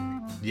wow,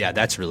 yeah,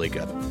 that's really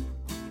good.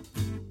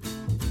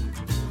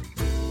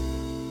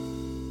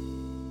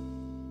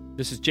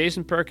 This is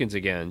Jason Perkins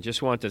again.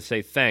 Just want to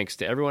say thanks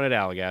to everyone at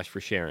Allagash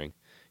for sharing.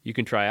 You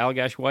can try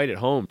Allagash White at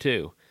home,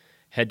 too.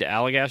 Head to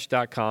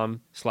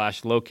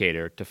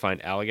allagash.com/locator to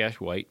find Allagash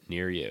White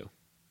near you.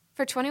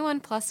 For 21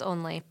 plus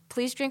only,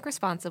 please drink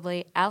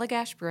responsibly.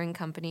 Allagash Brewing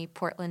Company,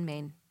 Portland,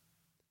 Maine.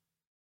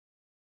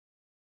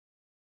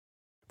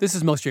 This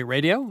is Most J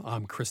Radio.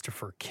 I'm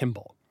Christopher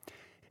Kimball.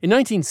 In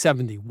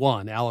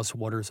 1971, Alice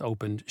Waters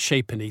opened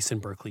Chez Panisse in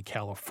Berkeley,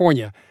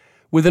 California,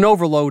 with an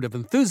overload of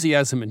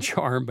enthusiasm and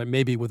charm, but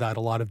maybe without a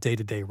lot of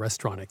day-to-day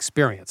restaurant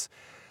experience.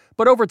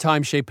 But over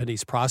time, Chez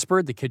Panisse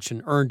prospered, the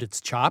kitchen earned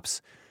its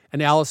chops,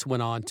 and Alice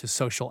went on to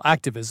social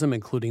activism,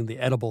 including the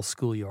Edible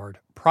Schoolyard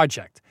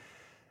Project.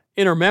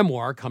 In her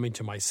memoir, Coming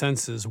to My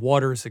Senses,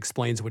 Waters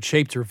explains what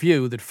shaped her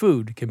view that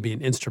food can be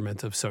an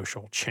instrument of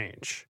social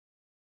change.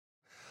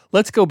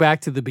 Let's go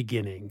back to the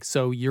beginning.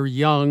 So you're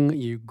young,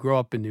 you grow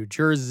up in New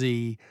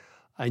Jersey,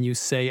 and you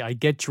say, I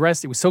get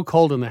dressed. It was so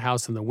cold in the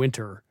house in the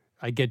winter.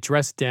 I get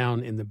dressed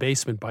down in the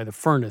basement by the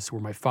furnace where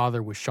my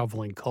father was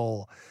shoveling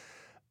coal.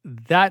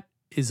 That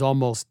is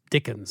almost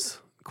Dickens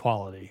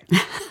quality.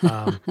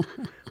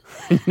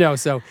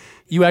 So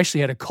you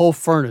actually had a coal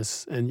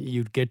furnace and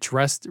you'd get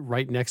dressed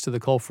right next to the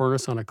coal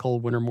furnace on a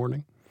cold winter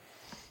morning?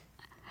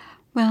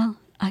 Well,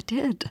 I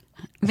did,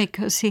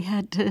 because he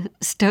had to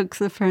stoke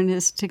the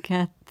furnace to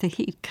get the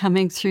heat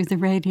coming through the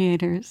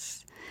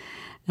radiators.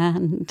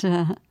 And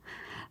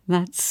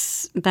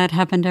that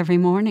happened every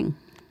morning.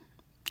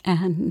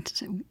 And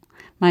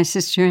my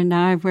sister and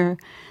I were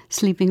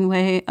sleeping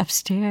way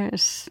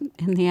upstairs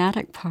in the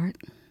attic part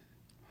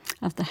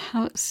of the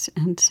house.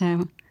 And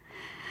so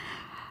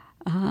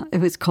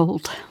it was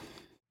cold.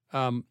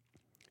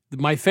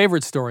 My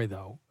favorite story,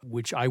 though,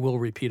 which I will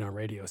repeat on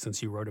radio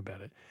since you wrote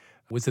about it,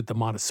 was at the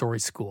Montessori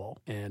school.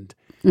 And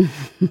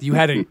you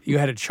had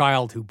a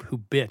child who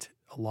bit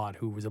a lot,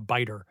 who was a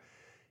biter.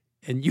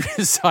 And you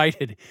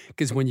decided,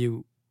 because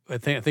I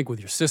think with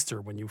your sister,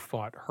 when you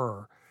fought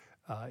her,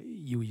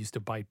 you used to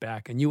bite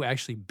back, and you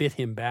actually bit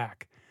him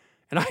back.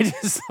 And I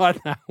just thought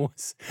I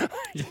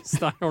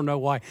don't know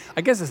why.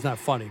 I guess it's not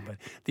funny, but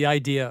the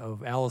idea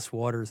of Alice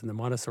Waters in the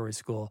Montessori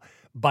school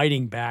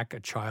biting back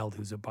a child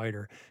who's a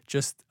biter,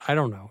 I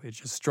don't know, it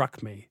just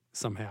struck me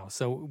somehow.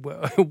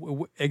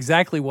 So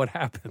exactly what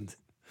happened?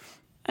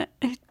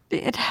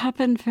 It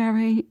happened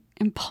very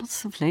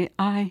impulsively.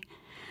 I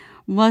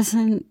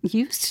wasn't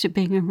used to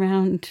being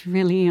around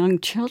really young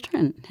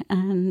children,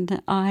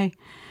 and I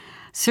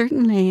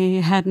certainly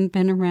hadn't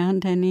been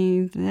around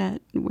any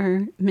that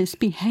were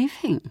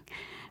misbehaving,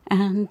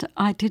 and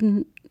I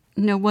didn't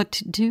know what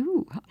to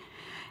do.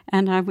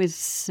 And I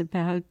was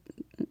about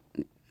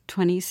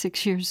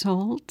 26 years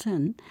old,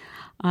 and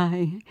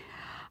I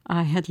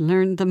had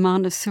learned the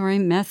Montessori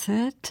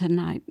method, and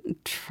I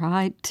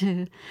tried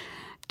to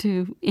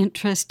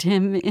interest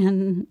him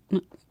in,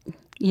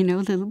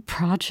 little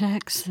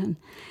projects,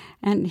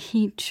 and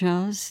he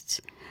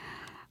just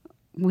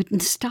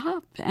wouldn't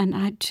stop. And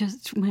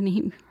when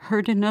he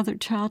heard another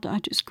child, I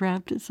just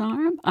grabbed his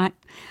arm. I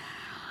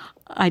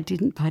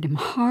didn't bite him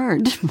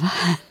hard,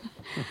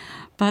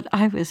 but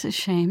I was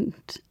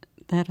ashamed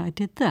that I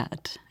did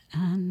that.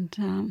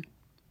 And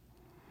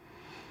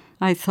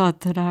I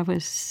thought that I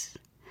was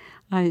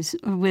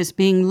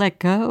being let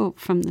go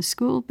from the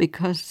school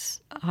because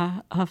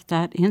of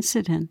that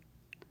incident.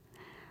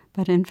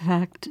 But in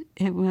fact,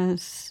 it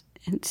was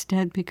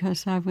instead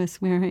because I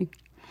was wearing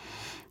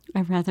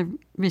a rather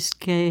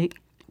risque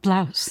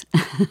blouse,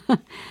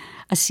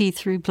 a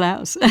see-through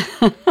blouse.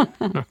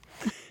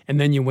 And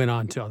then you went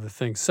on to other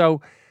things.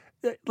 So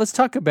let's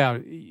talk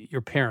about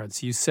your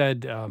parents. You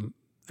said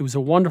it was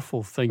a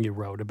wonderful thing you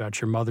wrote about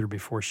your mother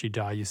before she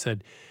died. You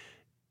said,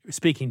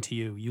 speaking to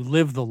you, you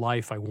lived the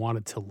life I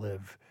wanted to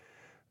live.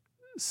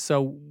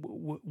 So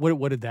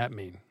what did that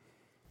mean?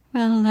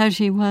 Well,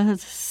 she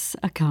was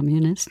a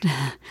communist,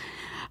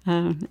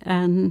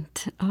 and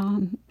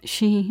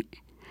she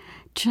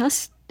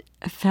just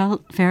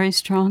felt very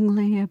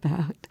strongly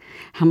about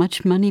how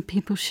much money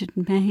people should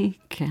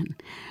make,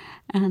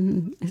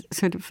 and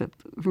sort of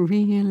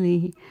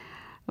really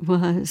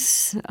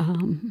was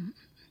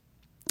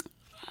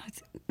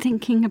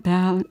thinking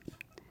about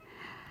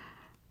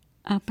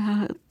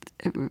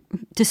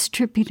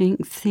distributing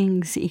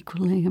things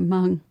equally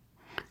among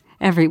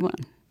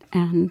everyone.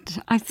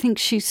 And I think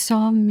she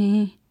saw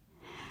me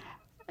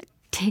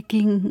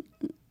taking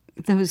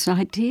those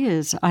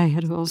ideas. I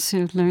had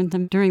also learned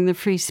them during the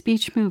free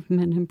speech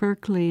movement in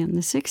Berkeley in the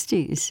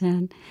 60s.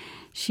 And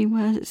she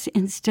was,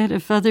 instead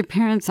of other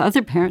parents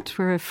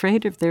were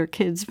afraid of their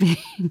kids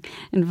being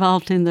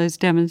involved in those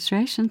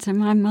demonstrations. And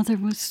my mother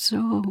was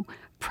so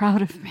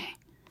proud of me,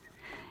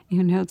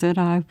 that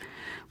I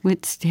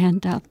would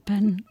stand up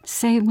and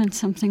say when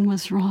something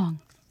was wrong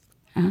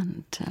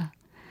and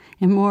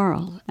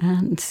immoral.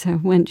 And so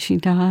when she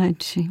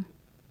died,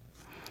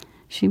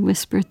 she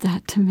whispered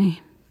that to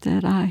me,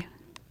 that I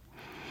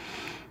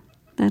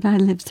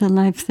lived the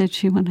life that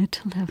she wanted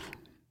to live.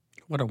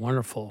 What a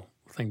wonderful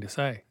thing to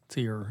say to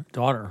your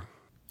daughter.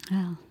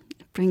 Well,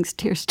 it brings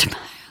tears to my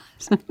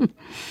eyes.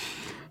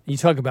 You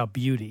talk about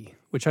beauty,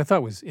 which I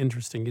thought was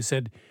interesting. You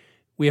said,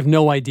 we have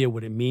no idea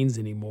what it means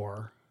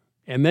anymore.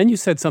 And then you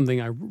said something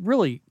I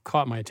really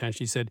caught my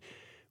attention. You said,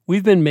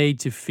 we've been made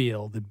to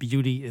feel that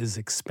beauty is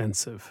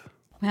expensive.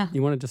 Well,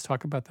 you want to just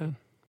talk about that?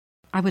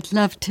 I would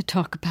love to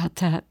talk about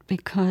that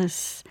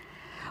because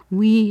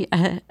we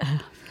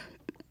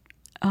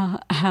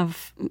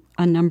have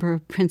a number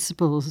of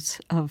principles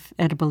of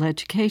edible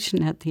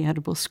education at the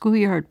Edible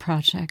Schoolyard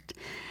Project.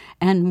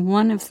 And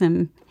one of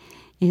them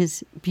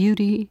is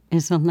beauty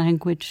is a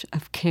language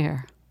of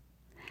care.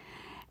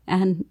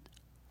 And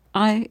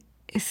I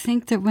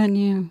think that when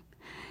you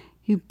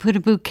put a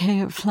bouquet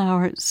of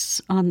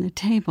flowers on the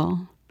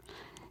table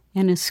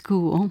in a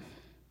school,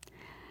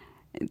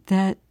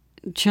 that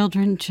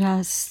children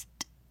just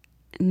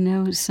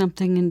know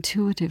something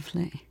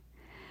intuitively.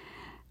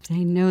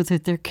 They know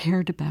that they're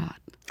cared about.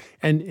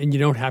 And you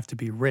don't have to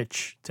be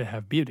rich to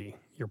have beauty,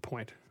 your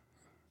point.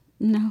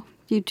 No,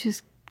 you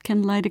just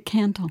can light a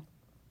candle,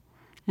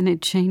 and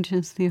it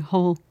changes the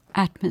whole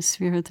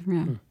atmosphere of the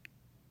room.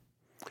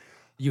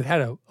 You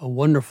had a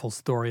wonderful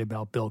story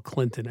about Bill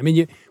Clinton. I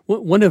mean,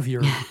 one of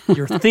your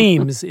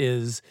themes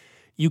is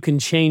you can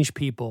change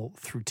people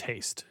through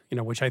taste,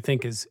 which I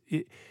think is,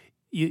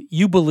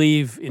 you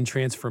believe in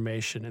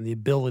transformation and the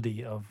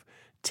ability of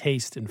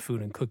taste in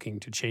food and cooking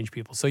to change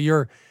people. So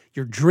your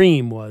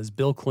dream was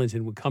Bill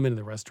Clinton would come into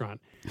the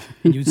restaurant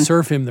and you'd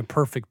serve him the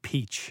perfect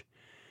peach,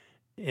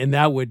 and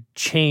that would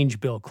change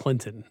Bill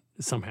Clinton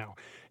somehow.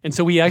 And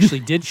so he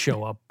actually did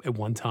show up at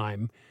one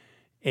time,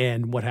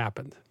 and what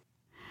happened?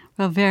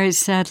 Well, very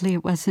sadly,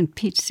 it wasn't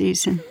peach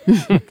season.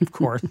 Of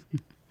course.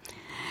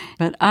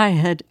 But I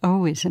had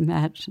always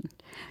imagined,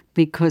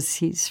 because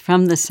he's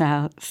from the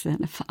South,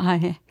 and if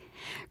I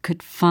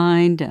could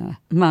find a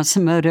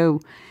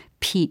Masamoto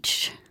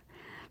peach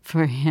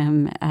for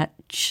him at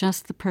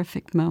just the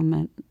perfect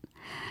moment,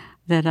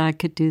 that I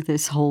could do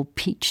this whole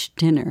peach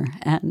dinner,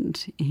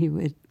 and he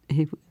would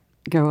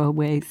go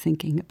away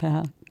thinking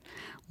about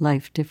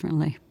life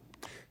differently.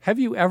 Have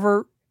you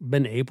ever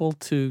been able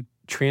to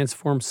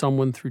transform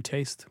someone through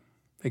taste,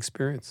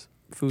 experience,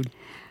 food?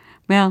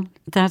 Well,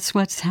 that's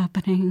what's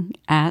happening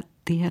at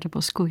the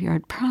Edible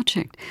Schoolyard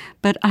Project.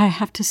 But I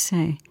have to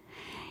say,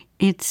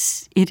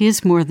 it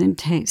is more than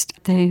taste.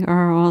 They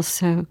are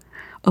also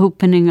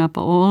opening up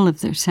all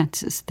of their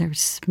senses. They're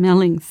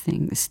smelling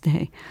things.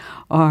 They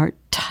are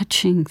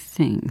touching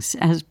things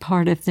as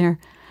part of their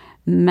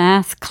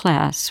math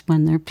class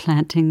when they're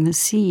planting the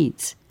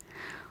seeds.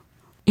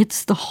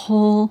 It's the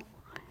whole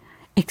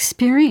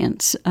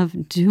experience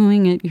of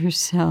doing it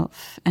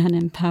yourself and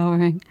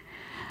empowering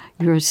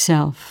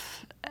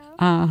yourself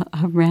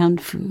around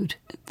food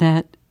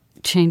that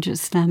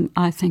changes them,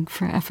 I think,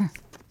 forever.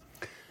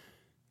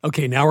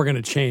 Okay, now we're going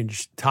to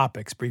change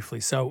topics briefly.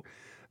 So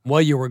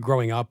while you were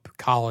growing up,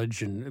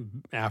 college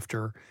and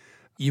after,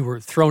 you were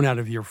thrown out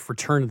of your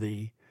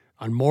fraternity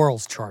on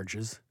morals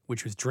charges,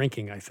 which was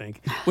drinking, I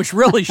think, which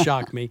really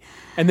shocked me.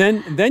 And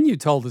then you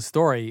told a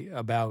story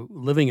about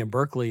living in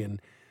Berkeley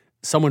and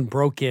someone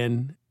broke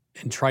in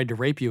and tried to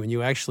rape you, and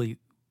you actually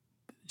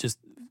just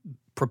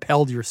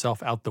propelled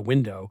yourself out the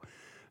window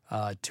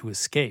to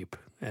escape.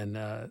 And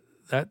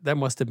that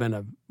must have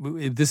been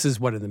this is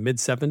what, in the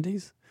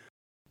mid-70s?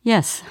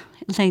 Yes,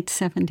 late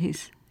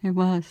 70s it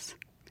was.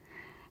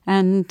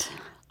 And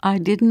I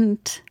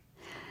didn't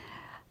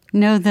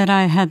know that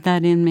I had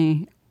that in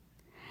me.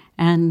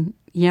 And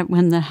yet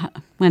when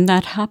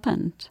that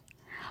happened,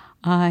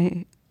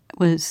 I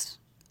was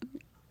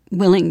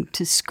willing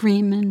to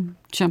scream and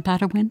jump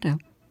out a window.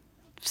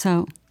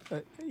 So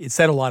it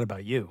said a lot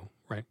about you,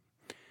 right?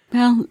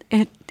 Well,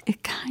 it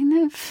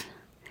kind of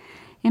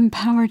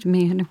empowered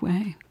me in a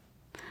way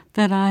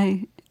that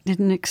I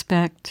didn't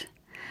expect,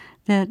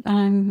 that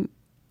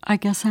I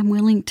guess I'm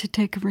willing to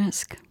take a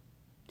risk.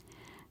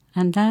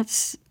 And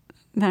that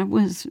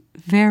was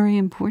very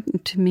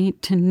important to me,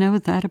 to know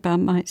that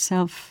about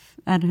myself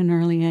at an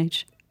early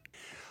age.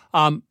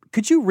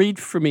 Could you read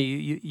for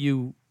me,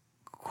 you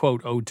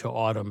quote Ode to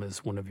Autumn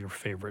as one of your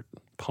favorite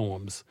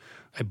poems.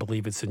 I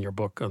believe it's in your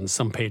book on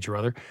some page or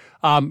other.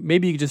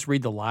 Maybe you could just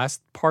read the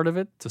last part of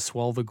it, To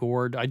Swell the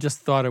Gourd. I just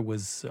thought it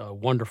was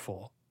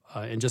wonderful.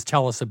 And just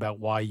tell us about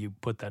why you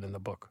put that in the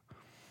book.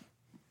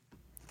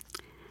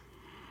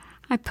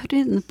 I put it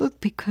in the book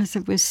because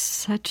it was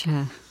such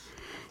a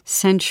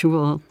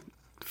sensual,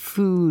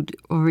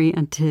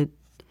 food-oriented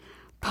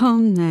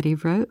poem that he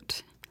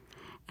wrote.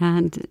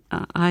 And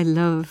I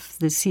love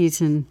the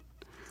season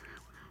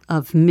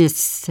of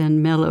mists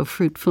and mellow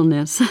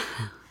fruitfulness.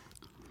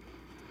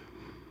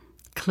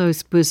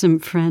 Close bosom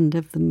friend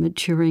of the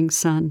maturing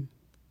sun,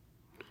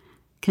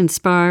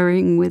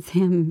 conspiring with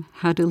him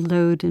how to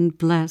load and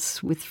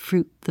bless with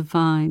fruit the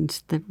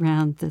vines that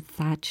round the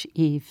thatch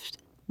eaves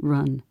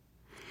run,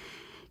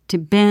 to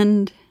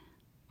bend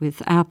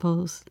with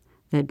apples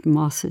that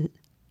mossed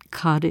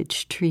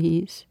cottage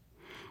trees,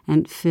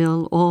 and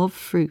fill all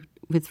fruit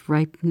with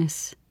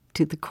ripeness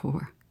to the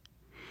core,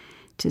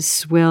 to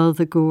swell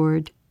the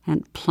gourd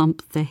and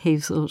plump the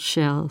hazel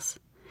shells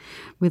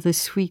with a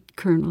sweet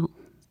kernel,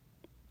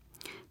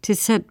 to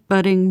set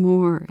budding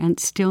more and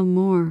still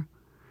more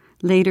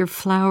later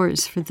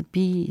flowers for the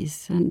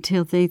bees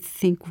until they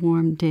think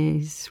warm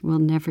days will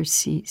never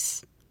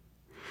cease,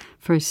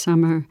 for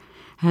summer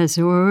has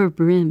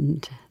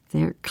o'er-brimmed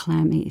their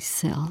clammy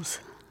cells.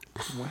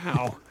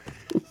 Wow.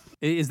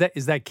 Is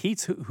that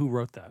Keats? Who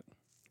wrote that?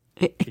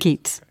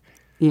 Keats,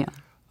 yeah.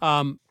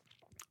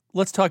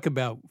 Let's talk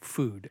about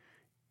food.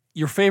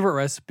 Your favorite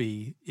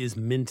recipe is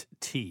mint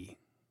tea.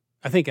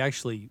 I think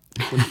actually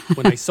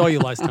when I saw you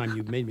last time,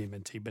 you made me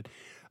mint tea. But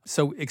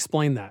so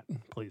explain that,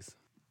 please.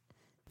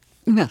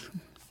 Well,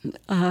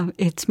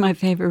 it's my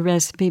favorite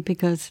recipe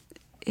because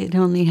it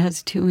only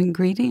has 2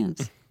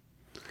 ingredients: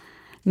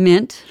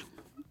 mint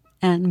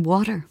and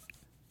water,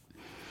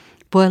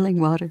 boiling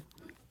water.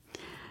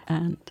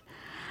 And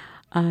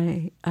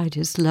I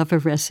just love a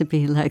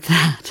recipe like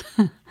that.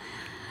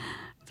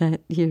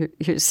 That you're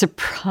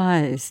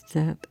surprised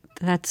that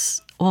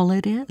that's all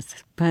it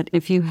is. But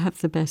if you have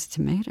the best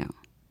tomato,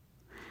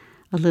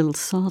 a little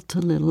salt, a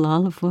little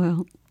olive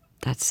oil,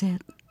 that's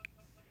it.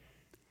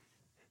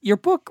 Your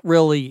book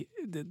really,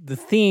 the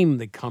theme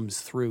that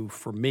comes through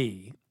for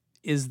me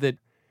is that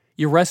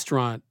your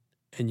restaurant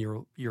and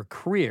your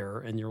career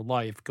and your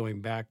life,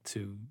 going back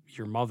to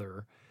your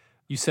mother,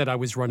 you said I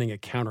was running a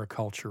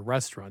counterculture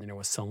restaurant,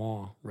 a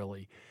salon,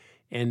 really.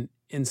 And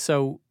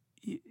so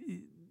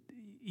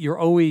you're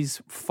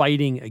always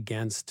fighting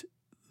against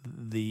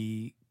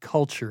the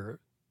culture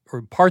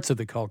or parts of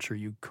the culture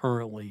you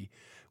currently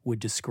would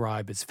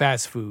describe as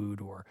fast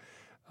food, or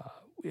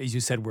as you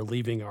said, we're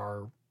leaving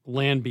our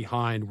land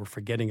behind, we're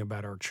forgetting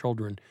about our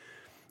children.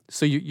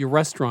 So your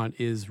restaurant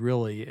is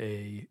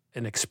really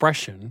an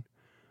expression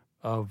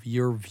of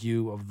your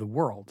view of the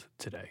world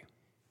today.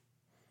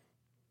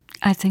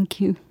 I think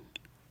you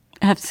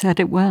have said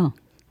it well.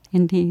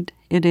 Indeed,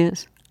 it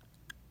is.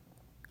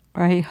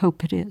 Or I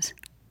hope it is.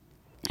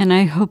 And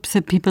I hope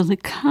that people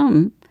that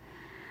come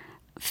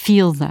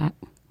feel that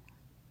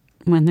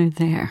when they're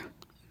there,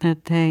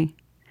 that they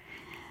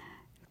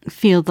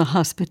feel the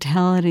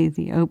hospitality,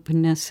 the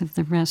openness of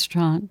the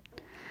restaurant,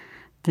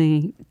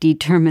 the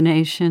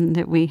determination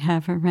that we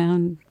have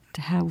around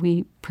how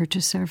we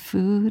purchase our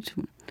food.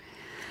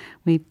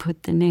 We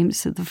put the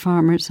names of the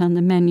farmers on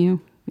the menu.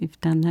 We've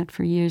done that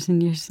for years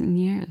and years and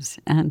years.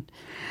 And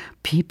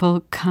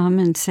people come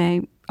and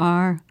say,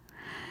 are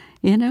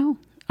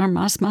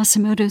Mas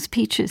Masimoto's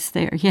peaches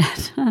there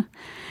yet?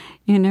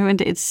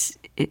 And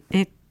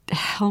it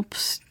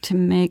helps to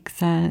make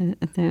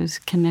those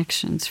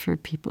connections for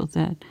people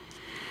that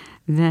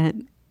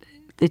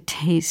the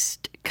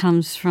taste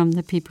comes from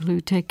the people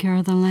who take care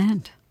of the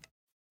land.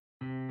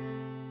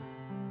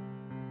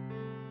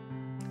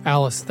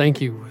 Alice,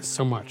 thank you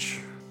so much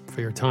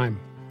for your time.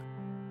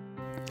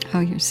 Oh,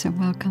 you're so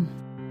welcome.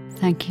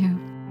 Thank you.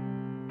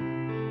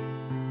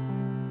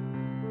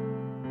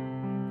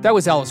 That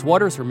was Alice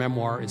Waters. Her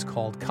memoir is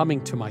called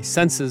Coming to My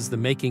Senses, The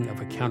Making of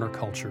a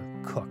Counterculture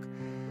Cook.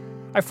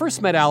 I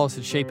first met Alice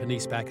at Chez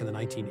Panisse back in the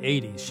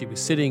 1980s. She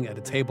was sitting at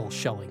a table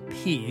shelling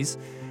peas,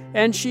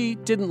 and she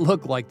didn't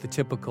look like the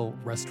typical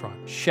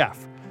restaurant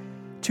chef.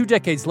 2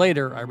 decades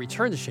later, I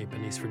returned to Chez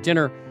Panisse for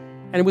dinner,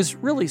 and was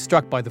really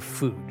struck by the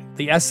food.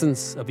 The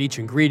essence of each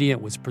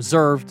ingredient was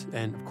preserved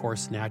and, of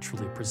course,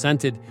 naturally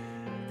presented,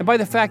 and by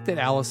the fact that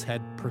Alice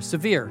had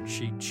persevered.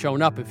 She'd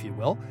shown up, if you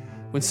will,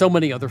 when so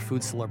many other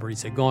food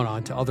celebrities had gone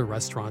on to other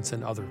restaurants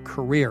and other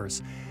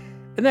careers.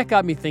 And that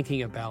got me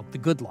thinking about the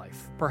good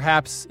life.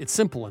 Perhaps it's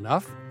simple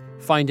enough.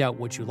 Find out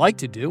what you like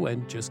to do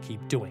and just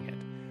keep doing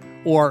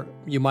it. Or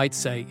you might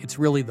say it's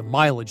really the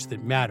mileage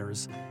that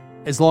matters,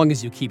 as long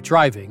as you keep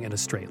driving in a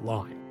straight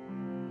line.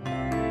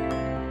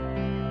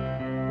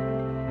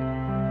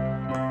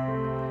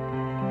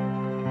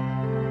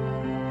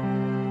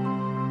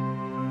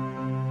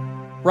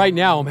 Right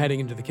now, I'm heading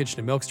into the kitchen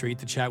at Milk Street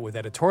to chat with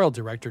editorial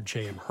director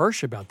J.M.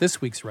 Hirsch about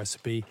this week's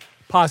recipe,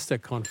 pasta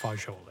con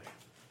fagioli.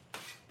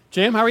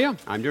 J.M., how are you?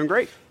 I'm doing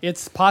great.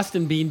 It's pasta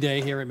and bean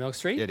day here at Milk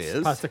Street. It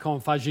is. Pasta con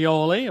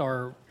fagioli,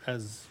 or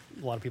as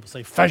a lot of people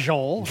say,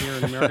 fagioli here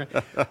in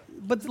America.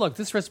 But look,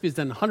 this recipe is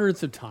done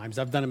hundreds of times.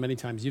 I've done it many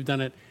times. You've done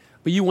it.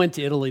 But you went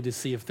to Italy to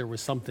see if there was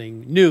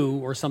something new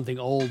or something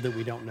old that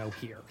we don't know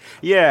here.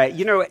 Yeah,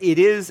 it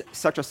is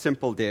such a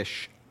simple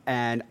dish.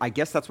 And I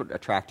guess that's what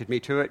attracted me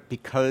to it,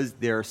 because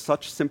they're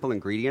such simple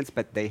ingredients,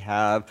 but they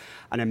have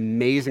an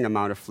amazing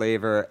amount of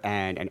flavor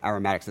and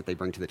aromatics that they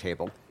bring to the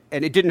table.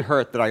 And it didn't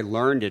hurt that I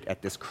learned it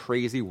at this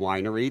crazy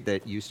winery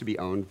that used to be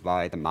owned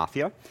by the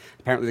mafia.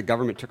 Apparently the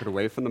government took it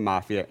away from the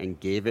mafia and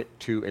gave it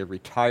to a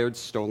retired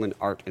stolen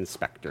art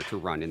inspector to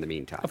run in the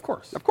meantime. Of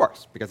course,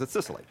 because it's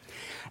Sicily.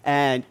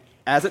 And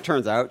as it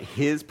turns out,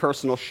 his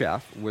personal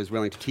chef was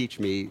willing to teach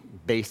me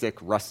basic,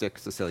 rustic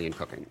Sicilian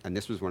cooking, and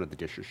this was one of the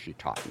dishes she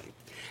taught me.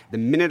 The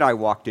minute I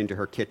walked into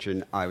her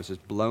kitchen, I was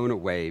just blown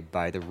away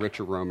by the rich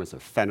aromas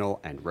of fennel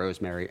and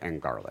rosemary and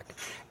garlic.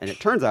 And it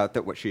turns out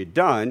that what she had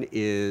done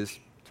is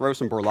throw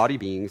some borlotti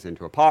beans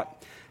into a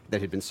pot that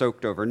had been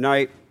soaked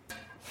overnight,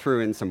 threw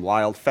in some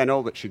wild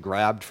fennel that she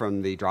grabbed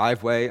from the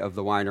driveway of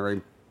the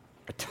winery,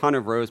 a ton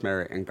of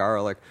rosemary and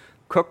garlic,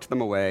 cooked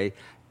them away,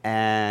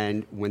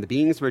 and when the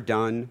beans were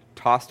done,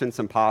 tossed in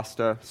some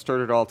pasta,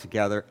 stirred it all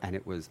together, and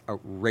it was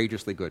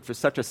outrageously good. For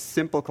such a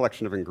simple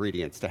collection of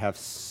ingredients to have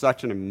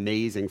such an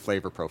amazing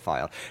flavor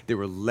profile. There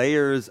were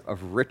layers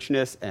of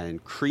richness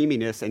and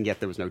creaminess, and yet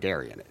there was no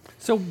dairy in it.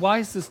 So why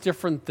is this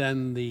different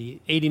than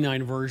the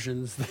 89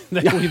 versions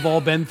that we've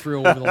all been through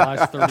over the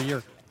last 30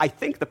 years? I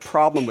think the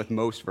problem with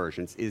most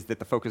versions is that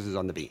the focus is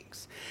on the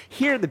beans.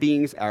 Here, the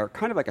beans are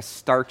kind of like a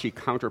starchy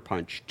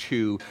counterpunch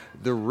to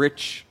the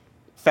rich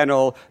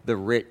fennel, the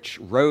rich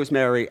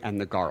rosemary, and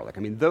the garlic.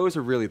 I mean, those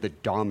are really the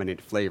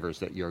dominant flavors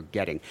that you're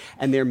getting.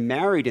 And they're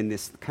married in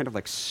this kind of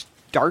like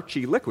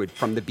starchy liquid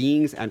from the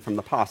beans and from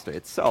the pasta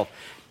itself.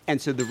 And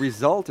so the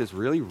result is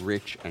really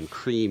rich and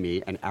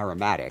creamy and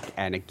aromatic.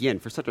 And again,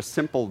 for such a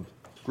simple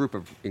group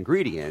of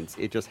ingredients,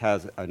 it just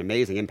has an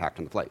amazing impact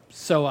on the plate.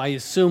 So I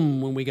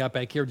assume when we got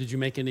back here, did you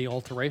make any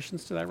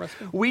alterations to that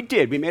recipe? We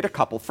did. We made a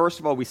couple. First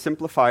of all, we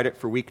simplified it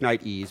for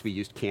weeknight ease. We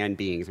used canned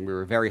beans, and we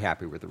were very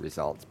happy with the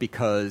results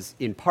because,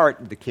 in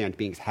part, the canned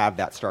beans have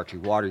that starchy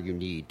water you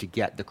need to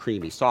get the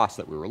creamy sauce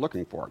that we were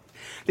looking for.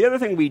 The other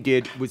thing we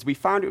did was we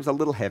found it was a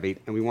little heavy,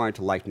 and we wanted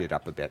to lighten it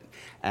up a bit.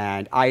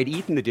 And I had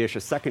eaten the dish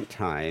a second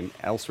time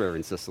elsewhere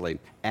in Sicily,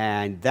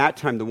 and that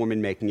time the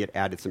woman making it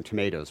added some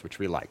tomatoes, which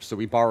we liked. So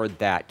we borrowed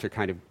that to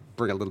kind of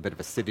bring a little bit of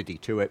acidity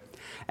to it.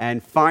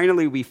 And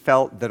finally, we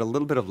felt that a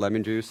little bit of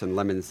lemon juice and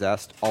lemon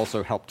zest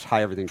also helped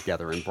tie everything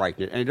together and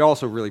brighten it. And it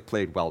also really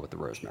played well with the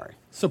rosemary.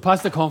 So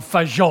pasta con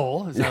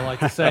fagioli, as I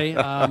like to say.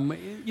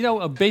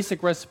 A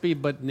basic recipe,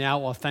 but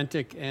now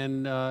authentic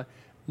and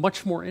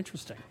much more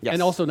interesting. Yes.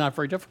 And also not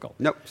very difficult.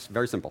 Nope, it's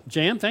very simple.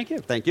 Jan, thank you.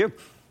 Thank you.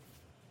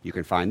 You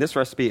can find this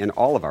recipe and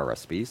all of our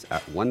recipes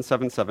at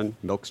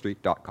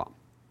 177milkstreet.com.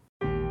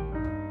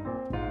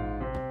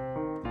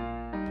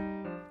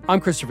 I'm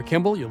Christopher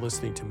Kimball. You're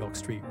listening to Milk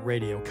Street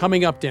Radio.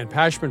 Coming up, Dan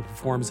Pashman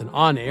performs an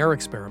on-air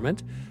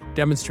experiment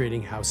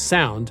demonstrating how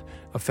sound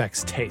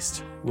affects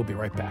taste. We'll be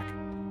right back.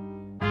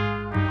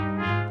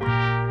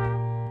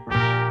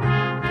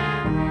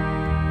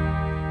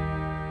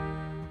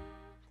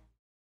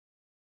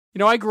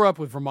 I grew up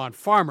with Vermont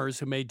farmers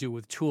who made do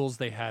with tools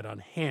they had on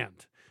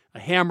hand. A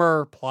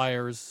hammer,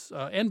 pliers,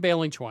 and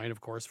baling twine,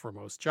 of course, for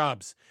most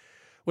jobs.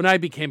 When I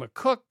became a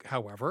cook,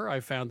 however, I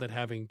found that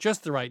having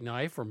just the right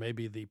knife or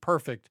maybe the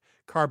perfect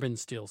carbon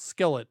steel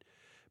skillet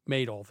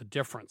made all the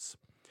difference.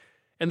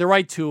 And the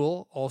right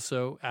tool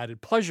also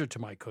added pleasure to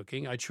my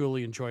cooking. I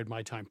truly enjoyed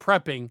my time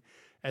prepping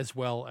as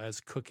well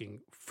as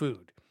cooking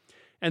food.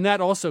 And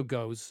that also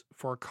goes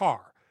for a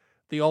car.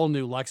 The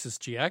all-new Lexus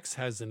GX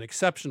has an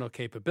exceptional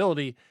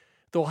capability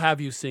that will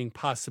have you seeing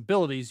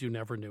possibilities you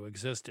never knew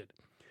existed.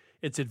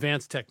 Its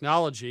advanced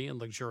technology and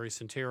luxurious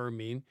interior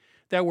mean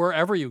that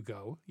wherever you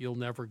go, you'll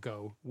never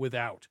go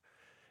without.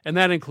 And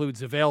that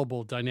includes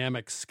available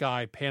dynamic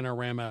sky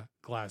panorama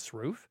glass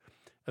roof,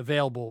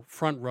 available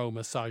front row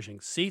massaging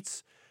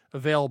seats,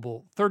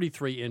 available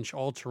 33-inch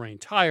all-terrain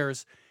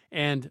tires,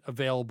 and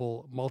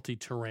available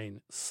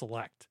multi-terrain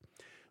select.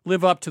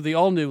 Live up to the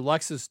all-new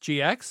Lexus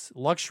GX,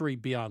 luxury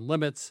beyond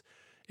limits.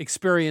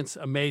 Experience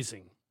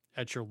amazing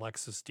at your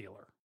Lexus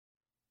dealer.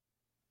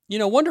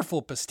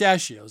 Wonderful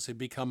pistachios have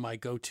become my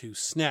go-to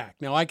snack.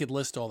 Now, I could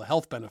list all the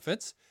health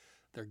benefits.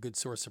 They're a good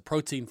source of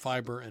protein,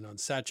 fiber, and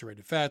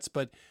unsaturated fats,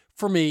 but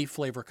for me,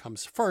 flavor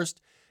comes first,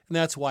 And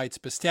that's why it's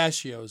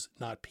pistachios,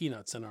 not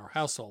peanuts, in our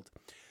household.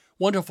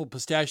 Wonderful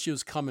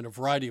pistachios come in a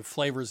variety of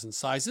flavors and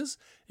sizes,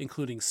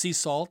 including sea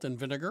salt and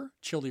vinegar,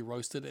 chili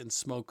roasted, and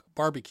smoke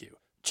barbecue.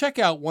 Check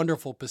out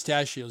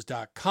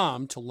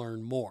wonderfulpistachios.com to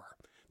learn more.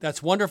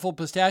 That's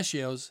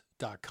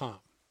wonderfulpistachios.com.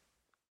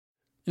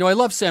 You know, I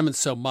love salmon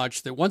so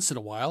much that once in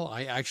a while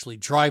I actually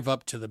drive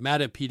up to the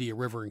Matapedia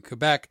River in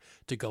Quebec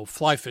to go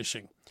fly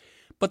fishing.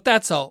 But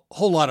that's a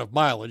whole lot of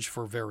mileage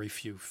for very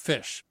few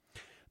fish.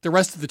 The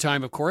rest of the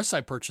time, of course,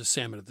 I purchase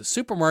salmon at the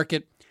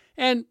supermarket,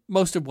 and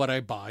most of what I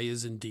buy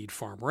is indeed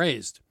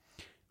farm-raised.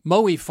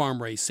 Mowi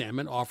farm-raised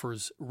salmon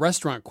offers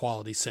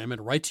restaurant-quality salmon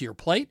right to your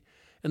plate,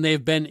 and they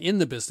have been in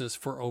the business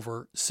for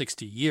over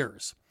 60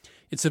 years.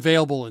 It's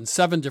available in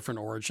 7 different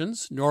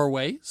origins: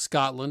 Norway,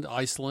 Scotland,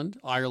 Iceland,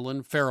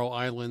 Ireland, Faroe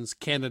Islands,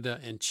 Canada,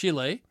 and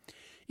Chile.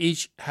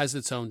 Each has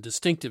its own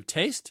distinctive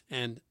taste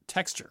and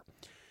texture.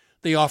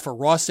 They offer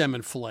raw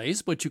salmon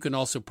fillets, but you can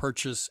also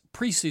purchase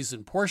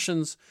pre-seasoned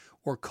portions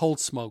or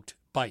cold-smoked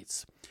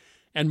bites.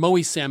 And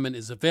Mowi salmon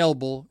is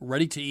available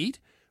ready to eat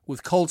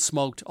with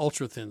cold-smoked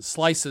ultra-thin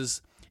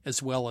slices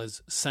as well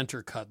as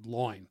center-cut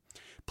loin.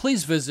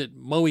 Please visit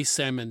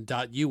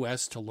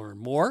mowisalmon.us to learn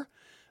more.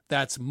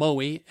 That's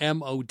Mowi,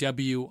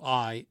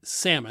 M-O-W-I,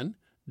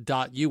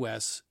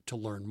 salmon.us to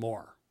learn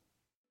more.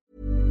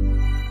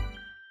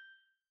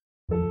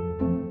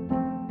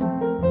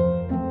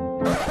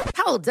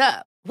 Hold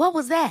up. What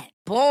was that?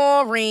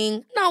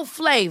 Boring. No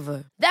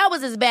flavor. That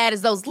was as bad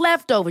as those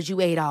leftovers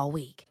you ate all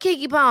week.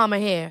 Keke Palmer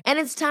here, and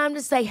it's time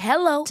to say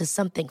hello to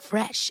something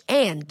fresh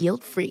and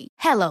guilt-free.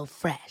 Hello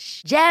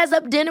Fresh. Jazz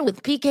up dinner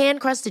with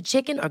pecan-crusted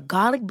chicken or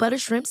garlic butter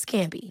shrimp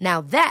scampi. Now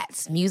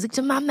that's music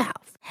to my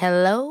mouth.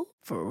 Hello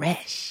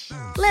Fresh.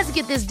 Let's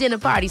get this dinner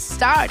party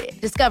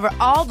started. Discover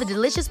all the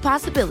delicious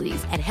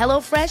possibilities at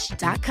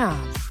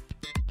hellofresh.com.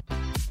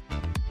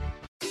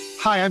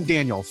 Hi, I'm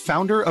Daniel,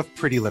 founder of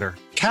Pretty Litter.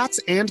 Cats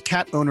and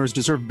cat owners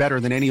deserve better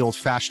than any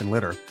old-fashioned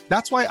litter.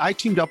 That's why I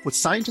teamed up with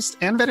scientists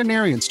and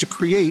veterinarians to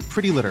create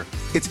Pretty Litter.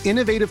 Its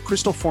innovative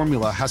crystal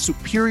formula has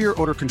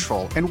superior odor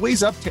control and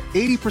weighs up to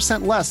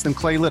 80% less than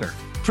clay litter.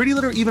 Pretty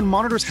Litter even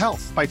monitors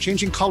health by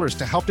changing colors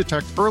to help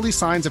detect early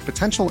signs of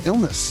potential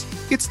illness.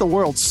 It's the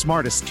world's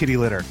smartest kitty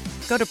litter.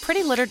 Go to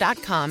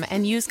prettylitter.com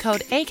and use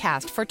code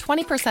ACAST for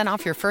 20%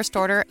 off your first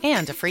order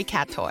and a free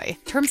cat toy.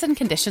 Terms and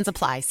conditions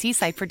apply. See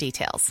site for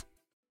details.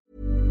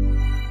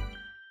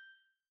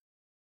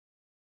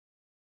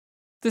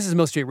 This is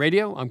Milk Street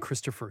Radio. I'm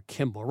Christopher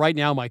Kimball. Right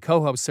now, my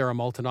co-host Sarah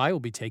Moult and I will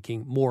be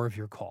taking more of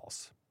your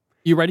calls.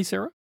 You ready,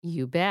 Sarah?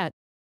 You bet.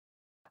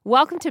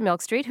 Welcome to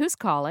Milk Street. Who's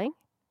calling?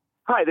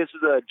 Hi, this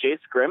is Jace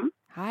Grimm.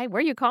 Hi, where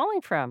are you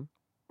calling from?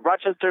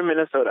 Rochester,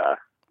 Minnesota.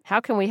 How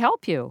can we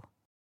help you?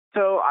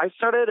 So I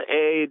started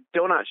a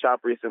donut shop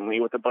recently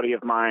with a buddy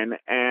of mine,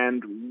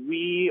 and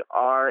we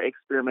are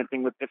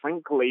experimenting with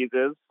different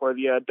glazes for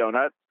the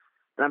donuts.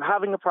 And I'm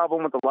having a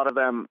problem with a lot of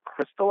them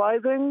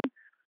crystallizing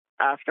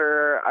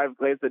after I've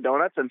glazed the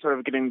donuts and sort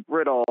of getting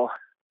brittle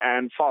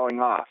and falling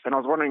off. And I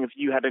was wondering if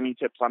you had any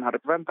tips on how to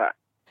prevent that.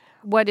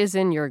 What is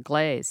in your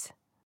glaze?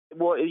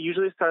 Well, it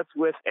usually starts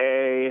with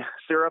a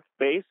syrup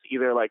base,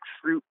 either like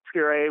fruit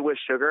puree with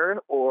sugar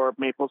or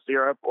maple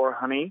syrup or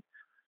honey.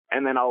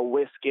 And then I'll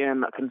whisk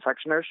in a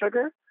confectioner's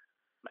sugar.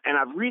 And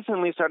I've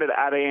recently started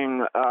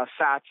adding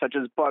fats such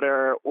as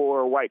butter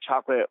or white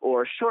chocolate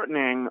or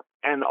shortening,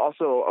 and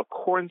also a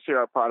corn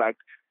syrup product.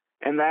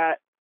 And that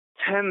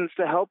tends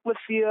to help with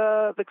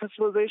the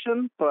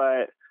crystallization,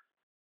 but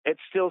it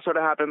still sort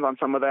of happens on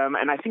some of them.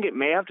 And I think it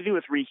may have to do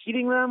with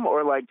reheating them,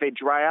 or like they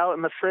dry out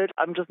in the fridge.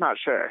 I'm just not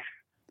sure.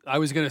 I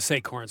was going to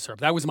say corn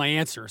syrup. That was my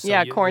answer. So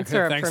yeah, corn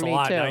syrup thanks for a me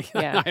lot. too.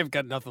 Yeah. I've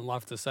got nothing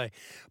left to say.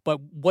 But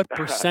what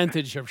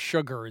percentage of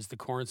sugar is the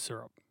corn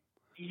syrup?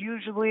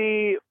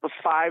 Usually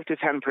 5 to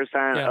 10%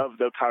 of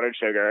the powdered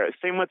sugar.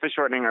 Same with the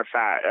shortening or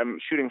fat. I'm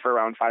shooting for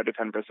around 5 to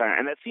 10%,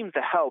 and that seems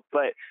to help.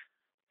 But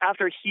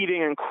after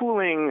heating and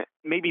cooling,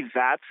 maybe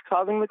that's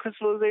causing the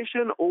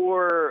crystallization,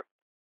 or,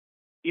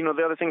 you know,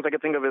 the other things I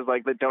could think of is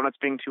like the donuts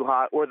being too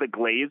hot or the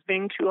glaze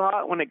being too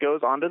hot when it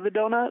goes onto the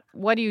donut.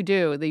 What do?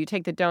 Do you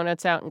take the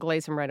donuts out and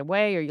glaze them right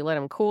away, or you let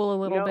them cool a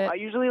little bit? I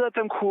usually let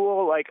them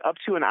cool like up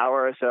to an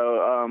hour or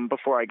so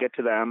before I get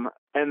to them.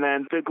 And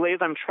then the glaze,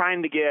 I'm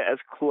trying to get as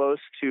close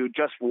to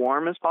just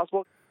warm as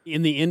possible.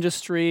 In the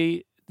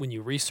industry, when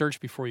you research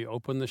before you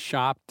open the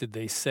shop, did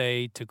they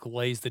say to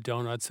glaze the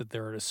donuts that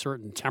they're at a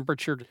certain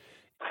temperature?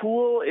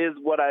 Cool is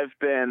what I've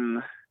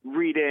been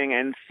reading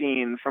and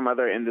seen from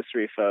other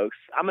industry folks.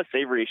 I'm a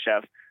savory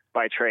chef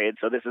by trade,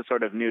 so this is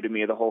sort of new to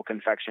me, the whole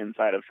confection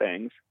side of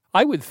things.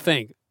 I would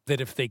think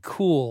that if they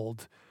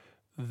cooled,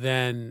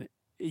 then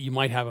you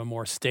might have a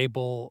more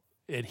stable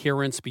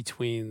adherence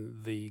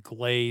between the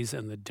glaze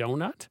and the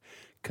donut,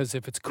 because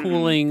if it's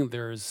cooling,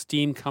 there's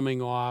steam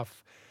coming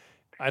off.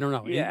 I don't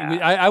know. Yeah.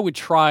 I would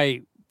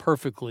try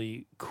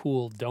perfectly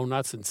cool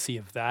donuts and see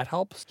if that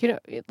helps. You know,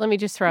 let me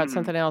just throw out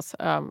something else.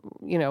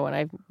 You know, when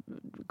I've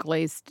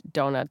glazed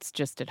donuts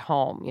just at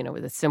home, you know,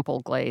 with a simple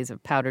glaze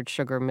of powdered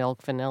sugar,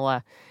 milk,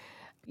 vanilla,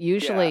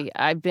 Usually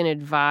I've been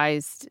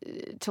advised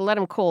to let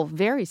them cool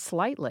very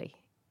slightly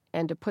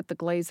and to put the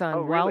glaze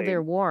on while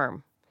they're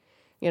warm.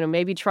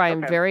 Maybe try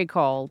them very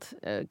cold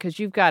because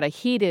you've got a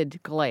heated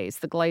glaze.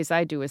 The glaze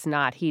I do is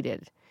not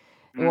heated.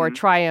 Or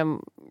try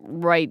them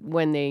right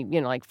when they,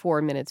 like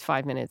 4 minutes,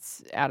 5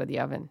 minutes out of the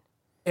oven.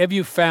 Have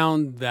you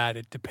found that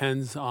it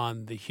depends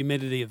on the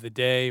humidity of the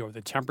day or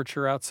the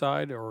temperature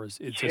outside, or is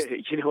it just...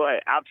 You know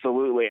what?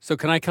 Absolutely. So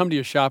can I come to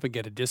your shop and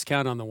get a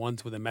discount on the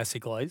ones with a messy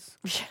glaze?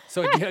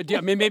 So maybe Are that's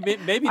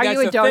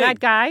you a donut thing.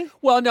 Guy?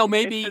 Well, no,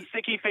 maybe... It's a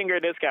sticky finger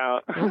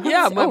discount.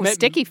 Yeah,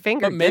 sticky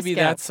finger But maybe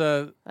discount.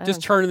 that's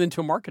just turn it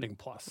into a marketing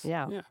plus.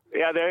 Yeah,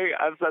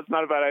 that's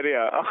not a bad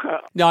idea.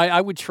 No,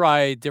 I would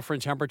try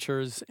different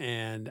temperatures,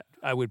 and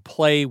I would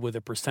play with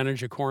a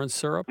percentage of corn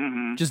syrup.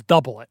 Just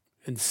double it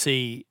and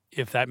see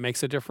if that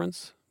makes a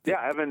difference. Yeah,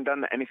 I haven't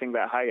done anything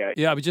that high yet.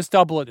 Yeah, but just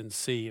double it and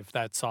see if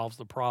that solves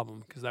the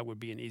problem, because that would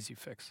be an easy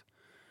fix.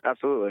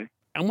 Absolutely.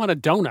 I want a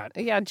donut.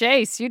 Yeah,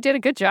 Jace, you did a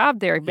good job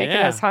there making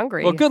us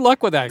hungry. Well, good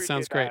luck with that. Appreciate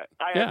Sounds great.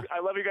 that. I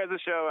love you guys'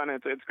 show, and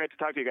it's great to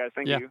talk to you guys.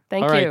 Thank you.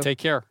 Thank you. All right, take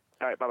care.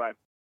 All right, bye-bye.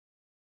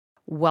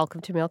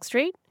 Welcome to Milk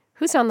Street.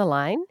 Who's on the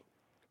line?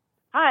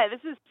 Hi, this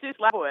is Sue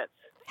Slabowitz.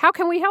 How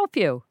can we help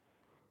you?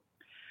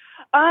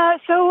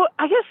 So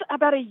I guess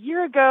about a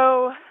year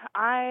ago,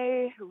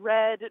 I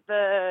read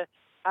the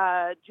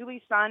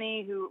Julie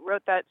Sani, who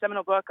wrote that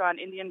seminal book on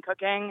Indian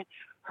cooking,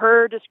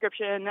 her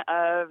description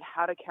of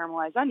how to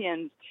caramelize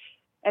onions.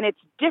 And it's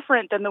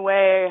different than the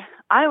way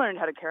I learned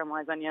how to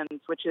caramelize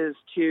onions, which is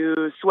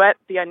to sweat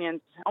the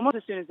onions almost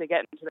as soon as they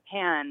get into the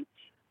pan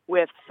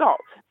with salt.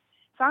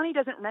 Sani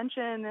doesn't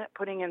mention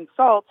putting in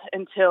salt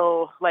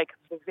until like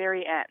the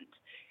very end.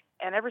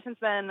 And ever since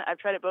then, I've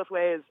tried it both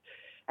ways,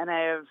 and I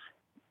have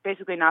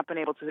basically not been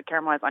able to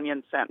caramelize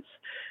onions since.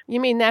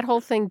 You mean that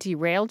whole thing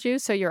derailed you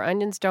so your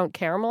onions don't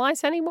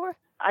caramelize anymore?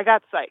 I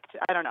got psyched.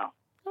 I don't know.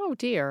 Oh,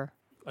 dear.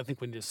 I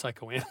think we need a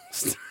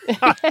psychoanalyst.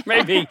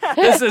 Maybe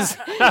this is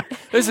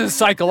a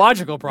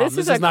psychological problem.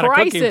 This is not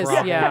crisis. A cooking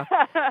problem.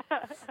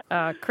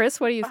 Yeah. Chris,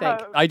 what do you think?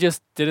 I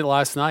just did it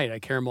last night. I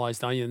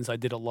caramelized onions. I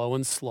did it low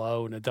and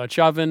slow in a Dutch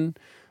oven.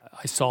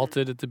 I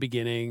salted at the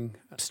beginning,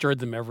 stirred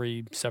them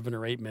every 7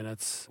 or 8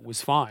 minutes. It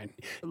was fine.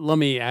 Let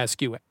me ask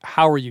you,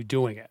 how are you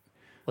doing it?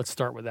 Let's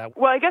start with that.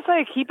 Well, I guess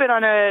I keep it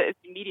on a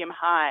medium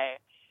high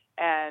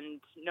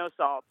and no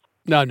salt.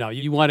 No,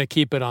 you want to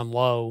keep it on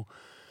low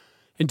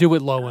and do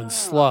it low and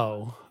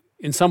slow.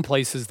 In some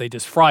places, they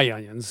just fry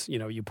onions.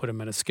 You put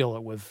them in a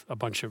skillet with a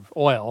bunch of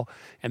oil,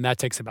 and that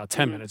takes about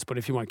 10 minutes. But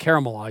if you want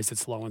caramelized,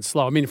 it's low and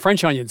slow. I mean,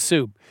 French onion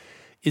soup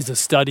is a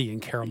study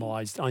in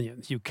caramelized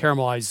onions. You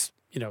caramelize,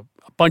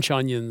 a bunch of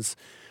onions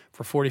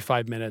for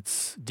 45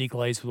 minutes,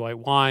 deglaze with white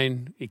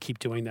wine. You keep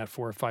doing that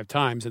 4 or 5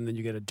 times, and then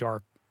you get a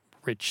dark,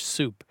 rich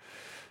soup.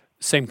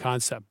 Same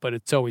concept, but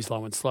it's always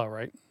low and slow,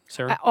 right,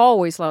 Sarah?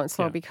 Always low and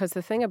slow, because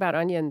the thing about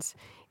onions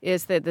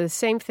is that the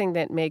same thing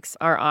that makes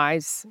our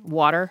eyes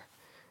water,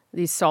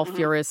 these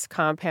sulfurous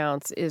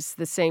compounds, is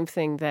the same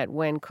thing that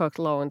when cooked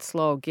low and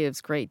slow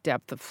gives great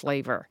depth of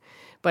flavor.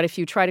 But if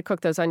you try to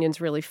cook those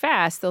onions really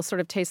fast, they'll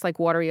sort of taste like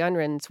watery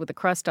onions with a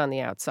crust on the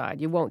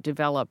outside. You won't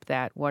develop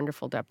that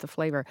wonderful depth of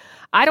flavor.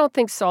 I don't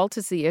think salt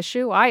is the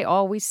issue. I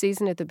always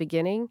season at the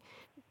beginning.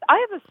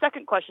 I have a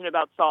second question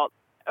about salt.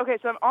 Okay,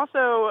 so I'm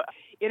also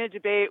in a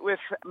debate with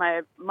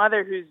my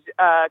mother, who's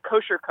a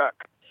kosher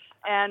cook,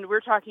 and we're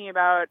talking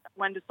about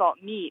when to salt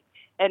meat.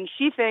 And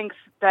she thinks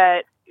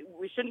that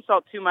we shouldn't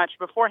salt too much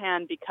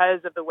beforehand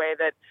because of the way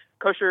that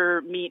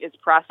kosher meat is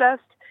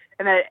processed,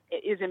 and that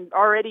it is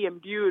already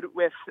imbued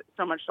with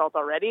so much salt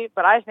already.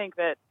 But I think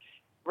that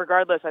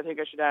regardless, I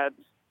think I should add,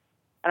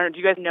 I don't know, do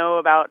you guys know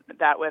about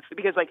that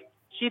because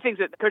she thinks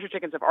that kosher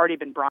chickens have already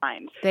been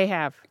brined. They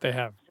have.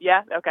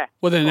 Yeah? Okay.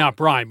 Well, they're not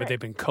brined, but they've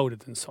been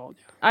coated in salt.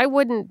 Yeah. I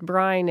wouldn't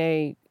brine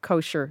a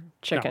kosher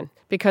chicken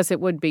because it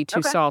would be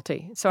too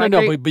salty. So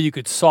but you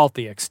could salt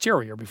the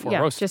exterior before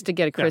roasting. Just to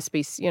get a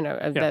crispy,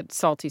 that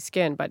salty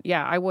skin. But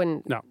I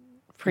wouldn't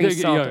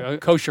pre-salt it. A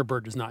kosher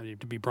bird does not need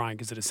to be brined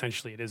because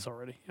it is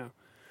already. Yeah.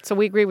 So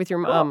we agree with your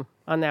mom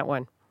on that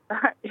one.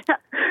 Yeah.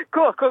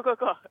 Cool.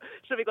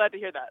 She'll be glad to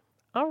hear that.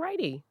 All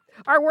righty.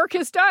 Our work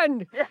is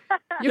done.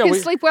 You can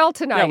sleep well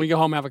tonight. Yeah, we go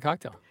home and have a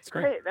cocktail. It's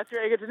great. That's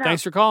very good to know.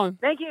 Thanks for calling.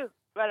 Thank you.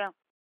 Bye now.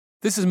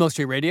 This is Milk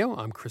Street Radio.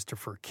 I'm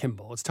Christopher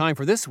Kimball. It's time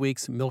for this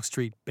week's Milk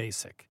Street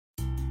Basic.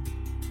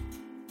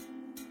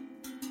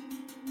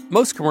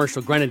 Most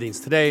commercial grenadines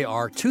today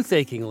are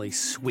toothachingly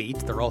sweet.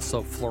 They're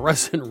also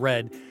fluorescent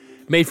red,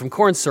 made from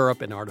corn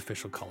syrup and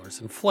artificial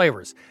colors and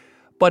flavors.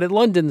 But at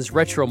London's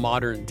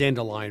retro-modern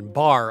Dandelion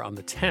Bar on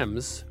the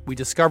Thames, we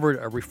discovered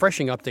a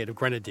refreshing update of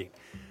grenadine,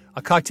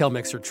 a cocktail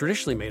mixer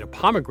traditionally made of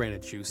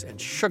pomegranate juice and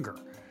sugar.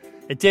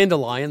 At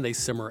Dandelion, they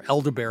simmer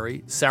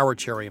elderberry, sour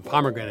cherry, and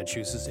pomegranate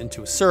juices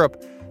into a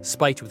syrup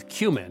spiked with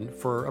cumin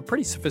for a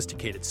pretty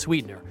sophisticated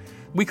sweetener.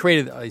 We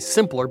created a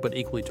simpler but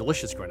equally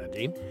delicious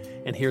grenadine,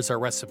 and here's our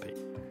recipe.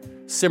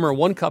 Simmer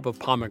 1 cup of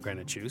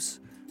pomegranate juice,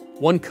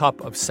 1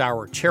 cup of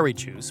sour cherry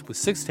juice with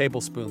 6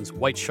 tablespoons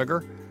white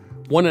sugar,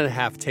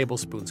 1.5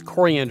 tablespoons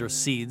coriander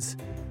seeds,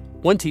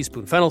 1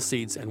 teaspoon fennel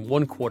seeds, and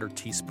 1/4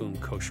 teaspoon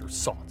kosher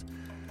salt.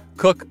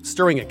 Cook,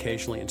 stirring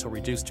occasionally until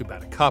reduced to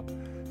about a cup.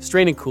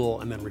 Strain and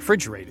cool, and then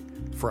refrigerate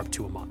it for up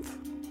to a month.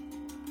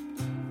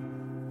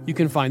 You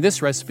can find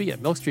this recipe at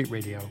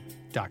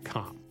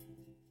milkstreetradio.com.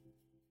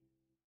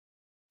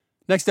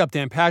 Next up,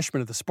 Dan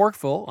Pashman of the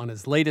Sporkful on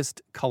his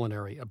latest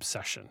culinary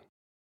obsession.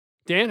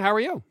 Dan, how are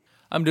you?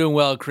 I'm doing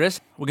well, Chris.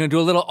 We're going to do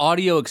a little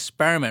audio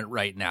experiment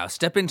right now.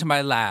 Step into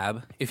my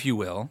lab, if you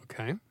will.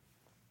 Okay.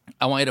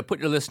 I want you to put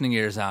your listening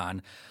ears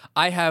on.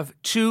 I have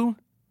 2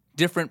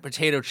 different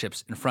potato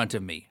chips in front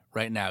of me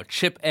right now,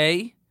 chip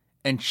A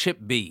and chip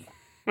B.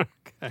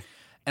 Okay.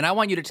 And I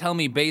want you to tell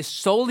me, based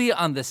solely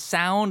on the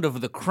sound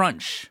of the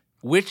crunch,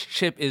 which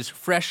chip is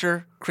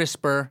fresher,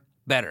 crisper,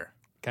 better.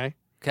 Okay.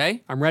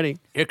 Okay? I'm ready.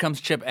 Here comes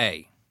chip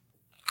A.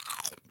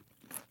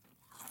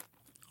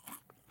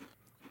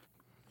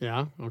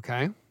 Yeah,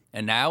 okay.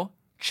 And now,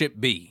 chip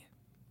B.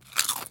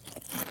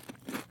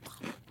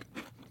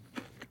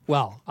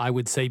 Well, I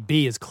would say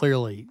B is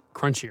clearly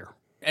crunchier.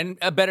 And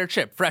a better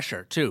chip,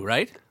 fresher too,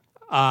 right?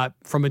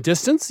 From a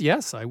distance,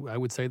 yes, I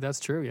would say that's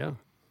true, yeah.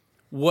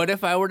 What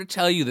if I were to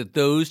tell you that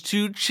those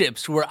 2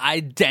 chips were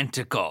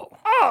identical?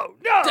 Oh,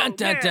 no! Dun,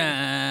 dun,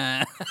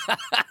 dun.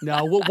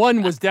 No,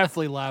 one was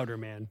definitely louder,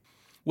 man.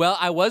 Well,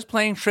 I was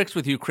playing tricks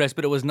with you, Chris,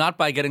 but it was not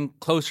by getting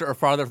closer or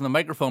farther from the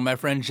microphone. My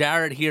friend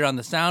Jared here on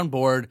the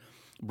soundboard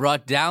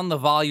brought down the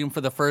volume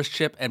for the first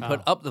chip and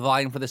put up the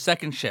volume for the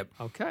second chip.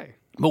 Okay.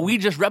 But we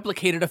just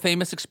replicated a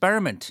famous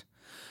experiment,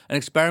 an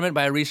experiment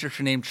by a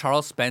researcher named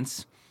Charles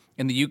Spence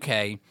in the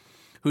UK,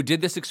 who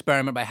did this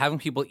experiment by having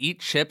people eat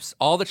chips.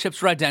 All the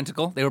chips were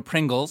identical. They were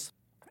Pringles.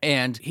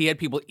 And he had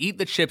people eat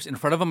the chips in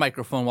front of a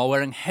microphone while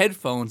wearing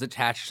headphones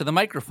attached to the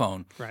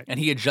microphone. Right. And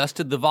he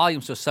adjusted the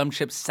volume so some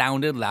chips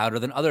sounded louder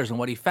than others. And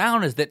what he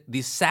found is that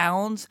the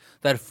sounds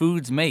that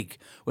foods make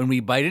when we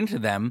bite into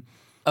them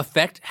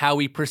affect how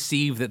we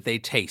perceive that they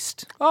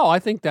taste. Oh, I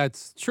think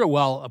that's true.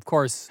 Well, of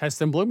course,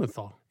 Heston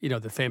Blumenthal,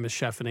 the famous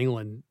chef in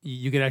England,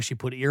 you could actually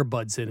put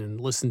earbuds in and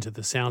listen to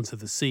the sounds of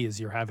the sea as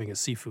you're having a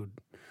seafood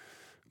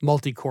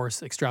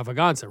multi-course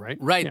extravaganza, right?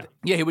 Right.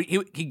 Yeah,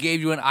 he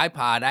gave you an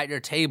iPod at your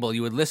table.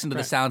 You would listen to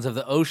the sounds of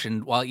the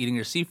ocean while eating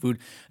your seafood,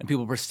 and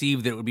people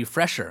perceived that it would be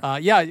fresher.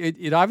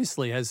 It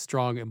obviously has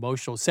strong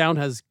emotional... Sound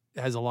has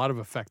a lot of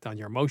effect on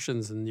your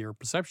emotions and your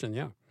perception,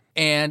 yeah.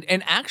 And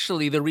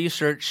actually, the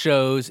research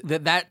shows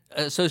that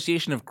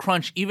association of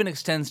crunch even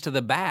extends to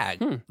the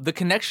bag. The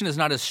connection is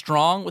not as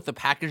strong with the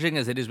packaging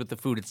as it is with the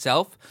food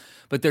itself,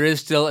 but there is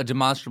still a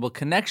demonstrable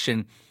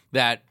connection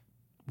that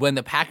when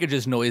the package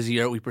is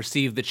noisier, we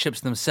perceive the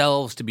chips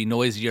themselves to be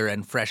noisier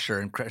and fresher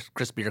and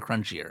crispier,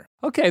 crunchier.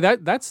 Okay,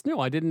 that's new.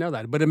 I didn't know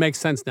that, but it makes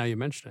sense now you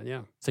mention it,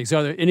 yeah. So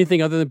are there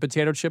anything other than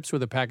potato chips where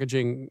the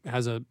packaging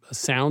has a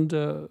sound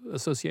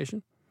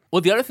association?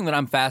 Well, the other thing that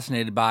I'm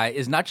fascinated by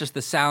is not just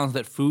the sounds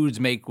that foods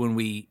make when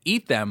we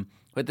eat them,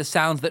 but the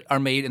sounds that are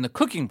made in the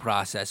cooking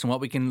process and what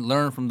we can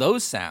learn from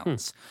those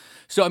sounds.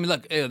 So, I mean,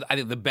 look, I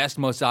think the best,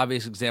 most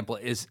obvious example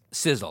is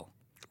sizzle.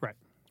 Right.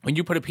 When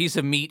you put a piece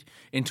of meat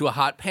into a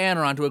hot pan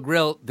or onto a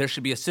grill, there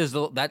should be a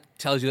sizzle. That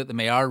tells you that the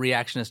Maillard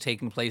reaction is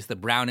taking place, the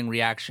browning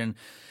reaction.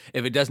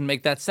 If it doesn't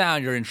make that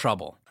sound, you're in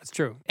trouble. That's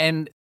true.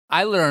 And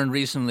I learned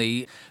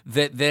recently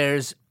that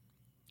there's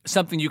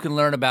something you can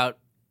learn about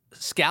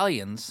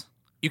scallions.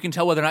 You can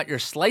tell whether or not you're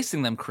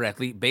slicing them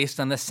correctly based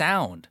on the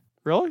sound.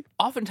 Really?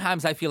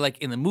 Oftentimes, I feel like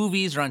in the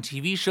movies or on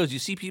TV shows, you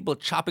see people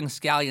chopping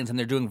scallions and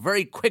they're doing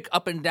very quick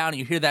up and down. And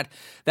you hear that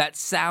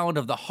sound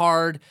of the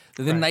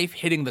knife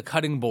hitting the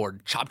cutting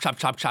board. Chop, chop,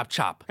 chop, chop,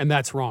 chop. And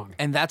that's wrong.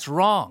 And that's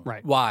wrong.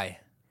 Right. Why?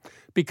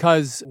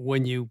 Because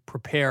when you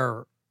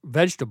prepare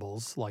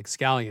vegetables like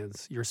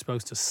scallions, you're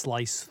supposed to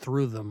slice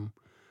through them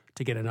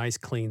to get a nice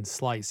clean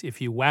slice. If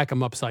you whack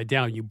them upside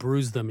down, you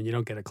bruise them and you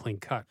don't get a clean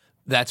cut.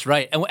 That's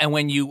right. And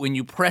when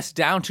you press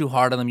down too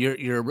hard on them,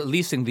 you're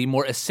releasing the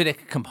more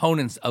acidic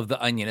components of the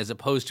onion as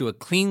opposed to a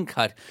clean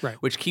cut, right,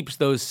 which keeps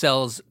those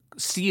cells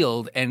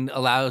sealed and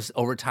allows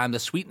over time the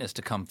sweetness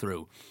to come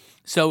through.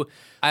 So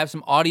I have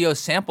some audio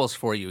samples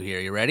for you here.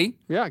 You ready?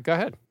 Yeah, go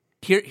ahead.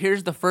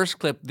 Here's the first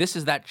clip. This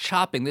is that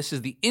chopping. This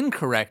is the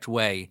incorrect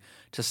way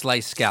to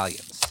slice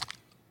scallions.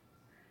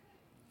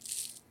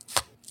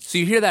 So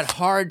you hear that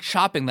hard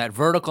chopping, that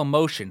vertical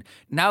motion.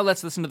 Now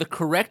let's listen to the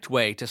correct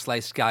way to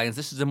slice scallions.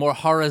 This is a more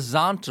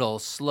horizontal,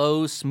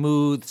 slow,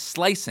 smooth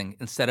slicing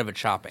instead of a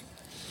chopping.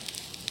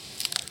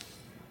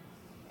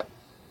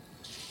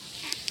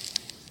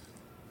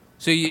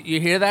 So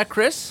you hear that,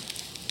 Chris?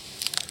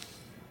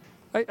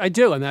 I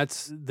do, and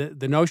that's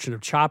the notion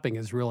of chopping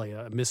is really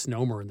a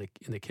misnomer in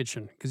the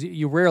kitchen because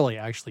you rarely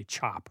actually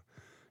chop.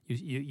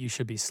 You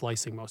should be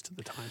slicing most of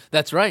the time.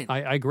 That's right.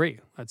 I agree.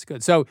 That's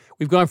good. So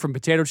we've gone from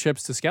potato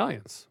chips to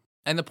scallions.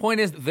 And the point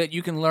is that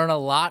you can learn a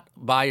lot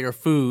by your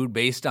food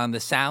based on the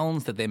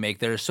sounds that they make.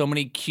 There are so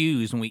many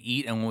cues when we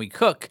eat and when we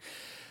cook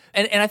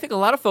And I think a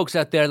lot of folks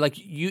out there, like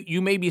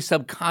you may be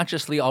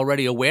subconsciously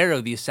already aware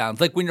of these sounds.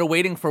 Like when you're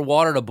waiting for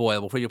water to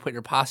boil before you put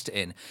your pasta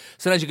in.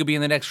 Sometimes you could be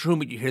in the next room,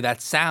 but you hear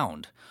that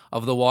sound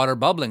of the water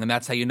bubbling, and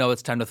that's how you know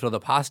it's time to throw the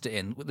pasta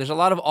in. There's a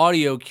lot of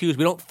audio cues.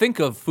 We don't think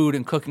of food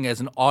and cooking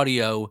as an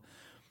audio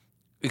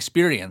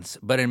experience,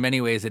 but in many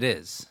ways it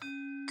is.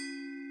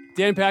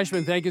 Dan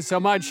Pashman, thank you so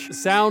much.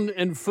 Sound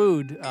and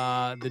food,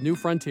 the new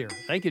frontier.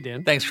 Thank you,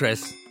 Dan. Thanks,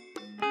 Chris.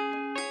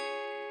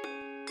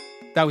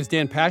 That was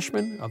Dan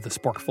Pashman of the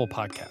Sporkful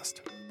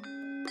podcast.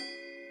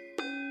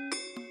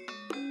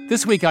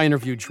 This week I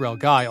interviewed Jarrell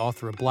Guy,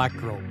 author of Black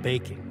Girl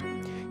Baking.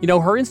 You know,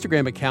 her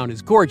Instagram account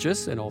is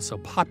gorgeous and also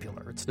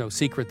popular. It's no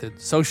secret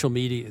that social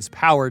media is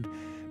powered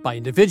by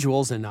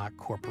individuals and not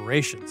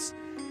corporations.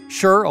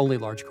 Sure, only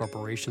large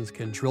corporations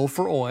can drill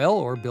for oil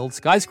or build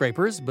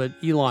skyscrapers, but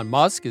Elon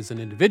Musk is an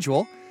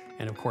individual,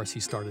 and of course he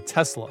started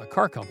Tesla, a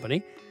car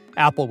company.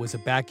 Apple was a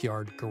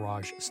backyard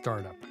garage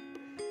startup.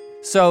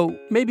 So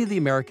maybe the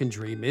American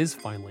dream is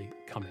finally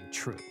coming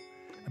true.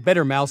 A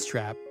better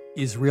mousetrap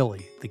is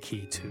really the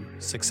key to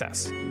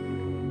success.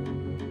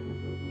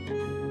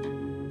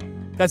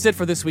 That's it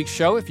for this week's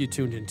show. If you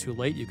tuned in too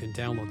late, you can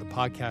download the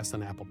podcast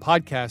on Apple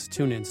Podcasts,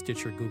 TuneIn,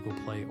 Stitcher, Google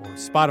Play, or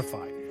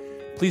Spotify.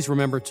 Please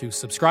remember to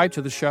subscribe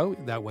to the show.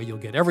 That way you'll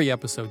get every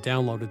episode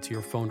downloaded to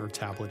your phone or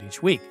tablet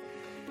each week.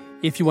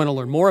 If you want to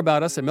learn more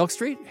about us at Milk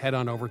Street, head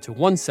on over to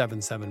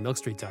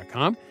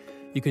 177milkstreet.com.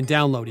 You can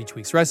download each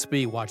week's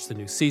recipe, watch the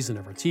new season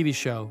of our TV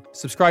show,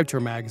 subscribe to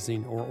our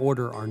magazine, or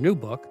order our new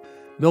book,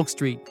 Milk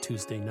Street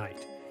Tuesday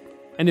Night.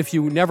 And if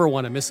you never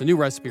want to miss a new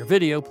recipe or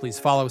video, please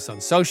follow us on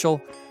social.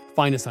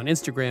 Find us on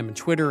Instagram and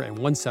Twitter at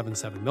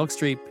 177Milk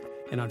Street,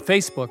 and on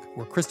Facebook,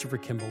 we're Christopher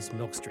Kimball's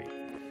Milk Street.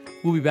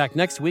 We'll be back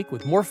next week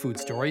with more food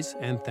stories,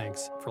 and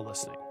thanks for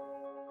listening.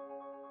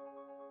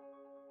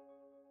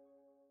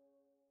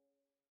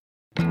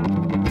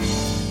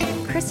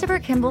 Christopher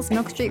Kimball's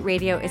Milk Street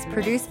Radio is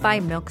produced by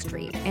Milk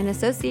Street in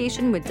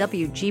association with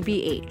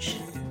WGBH.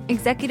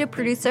 Executive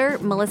producer,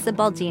 Melissa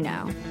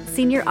Baldino.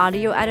 Senior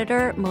audio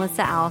editor,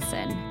 Melissa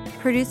Allison.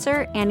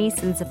 Producer, Annie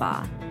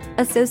Sinzaba.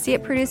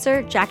 Associate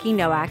producer, Jackie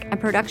Nowak, and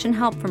production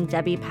help from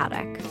Debbie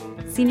Paddock.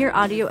 Senior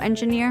audio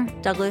engineer,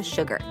 Douglas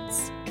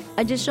Sugarts.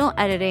 Additional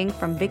editing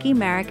from Vicki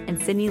Merrick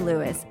and Sydney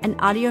Lewis, and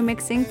audio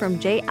mixing from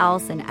Jay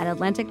Allison at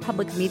Atlantic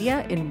Public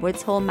Media in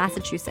Woods Hole,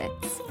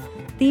 Massachusetts.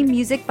 Theme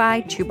music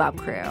by Chubop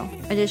Crew.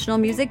 Additional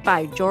music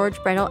by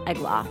George Brendel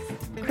Egloff.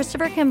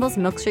 Christopher Kimball's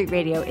Milk Street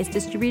Radio is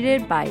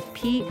distributed by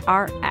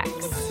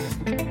PRX.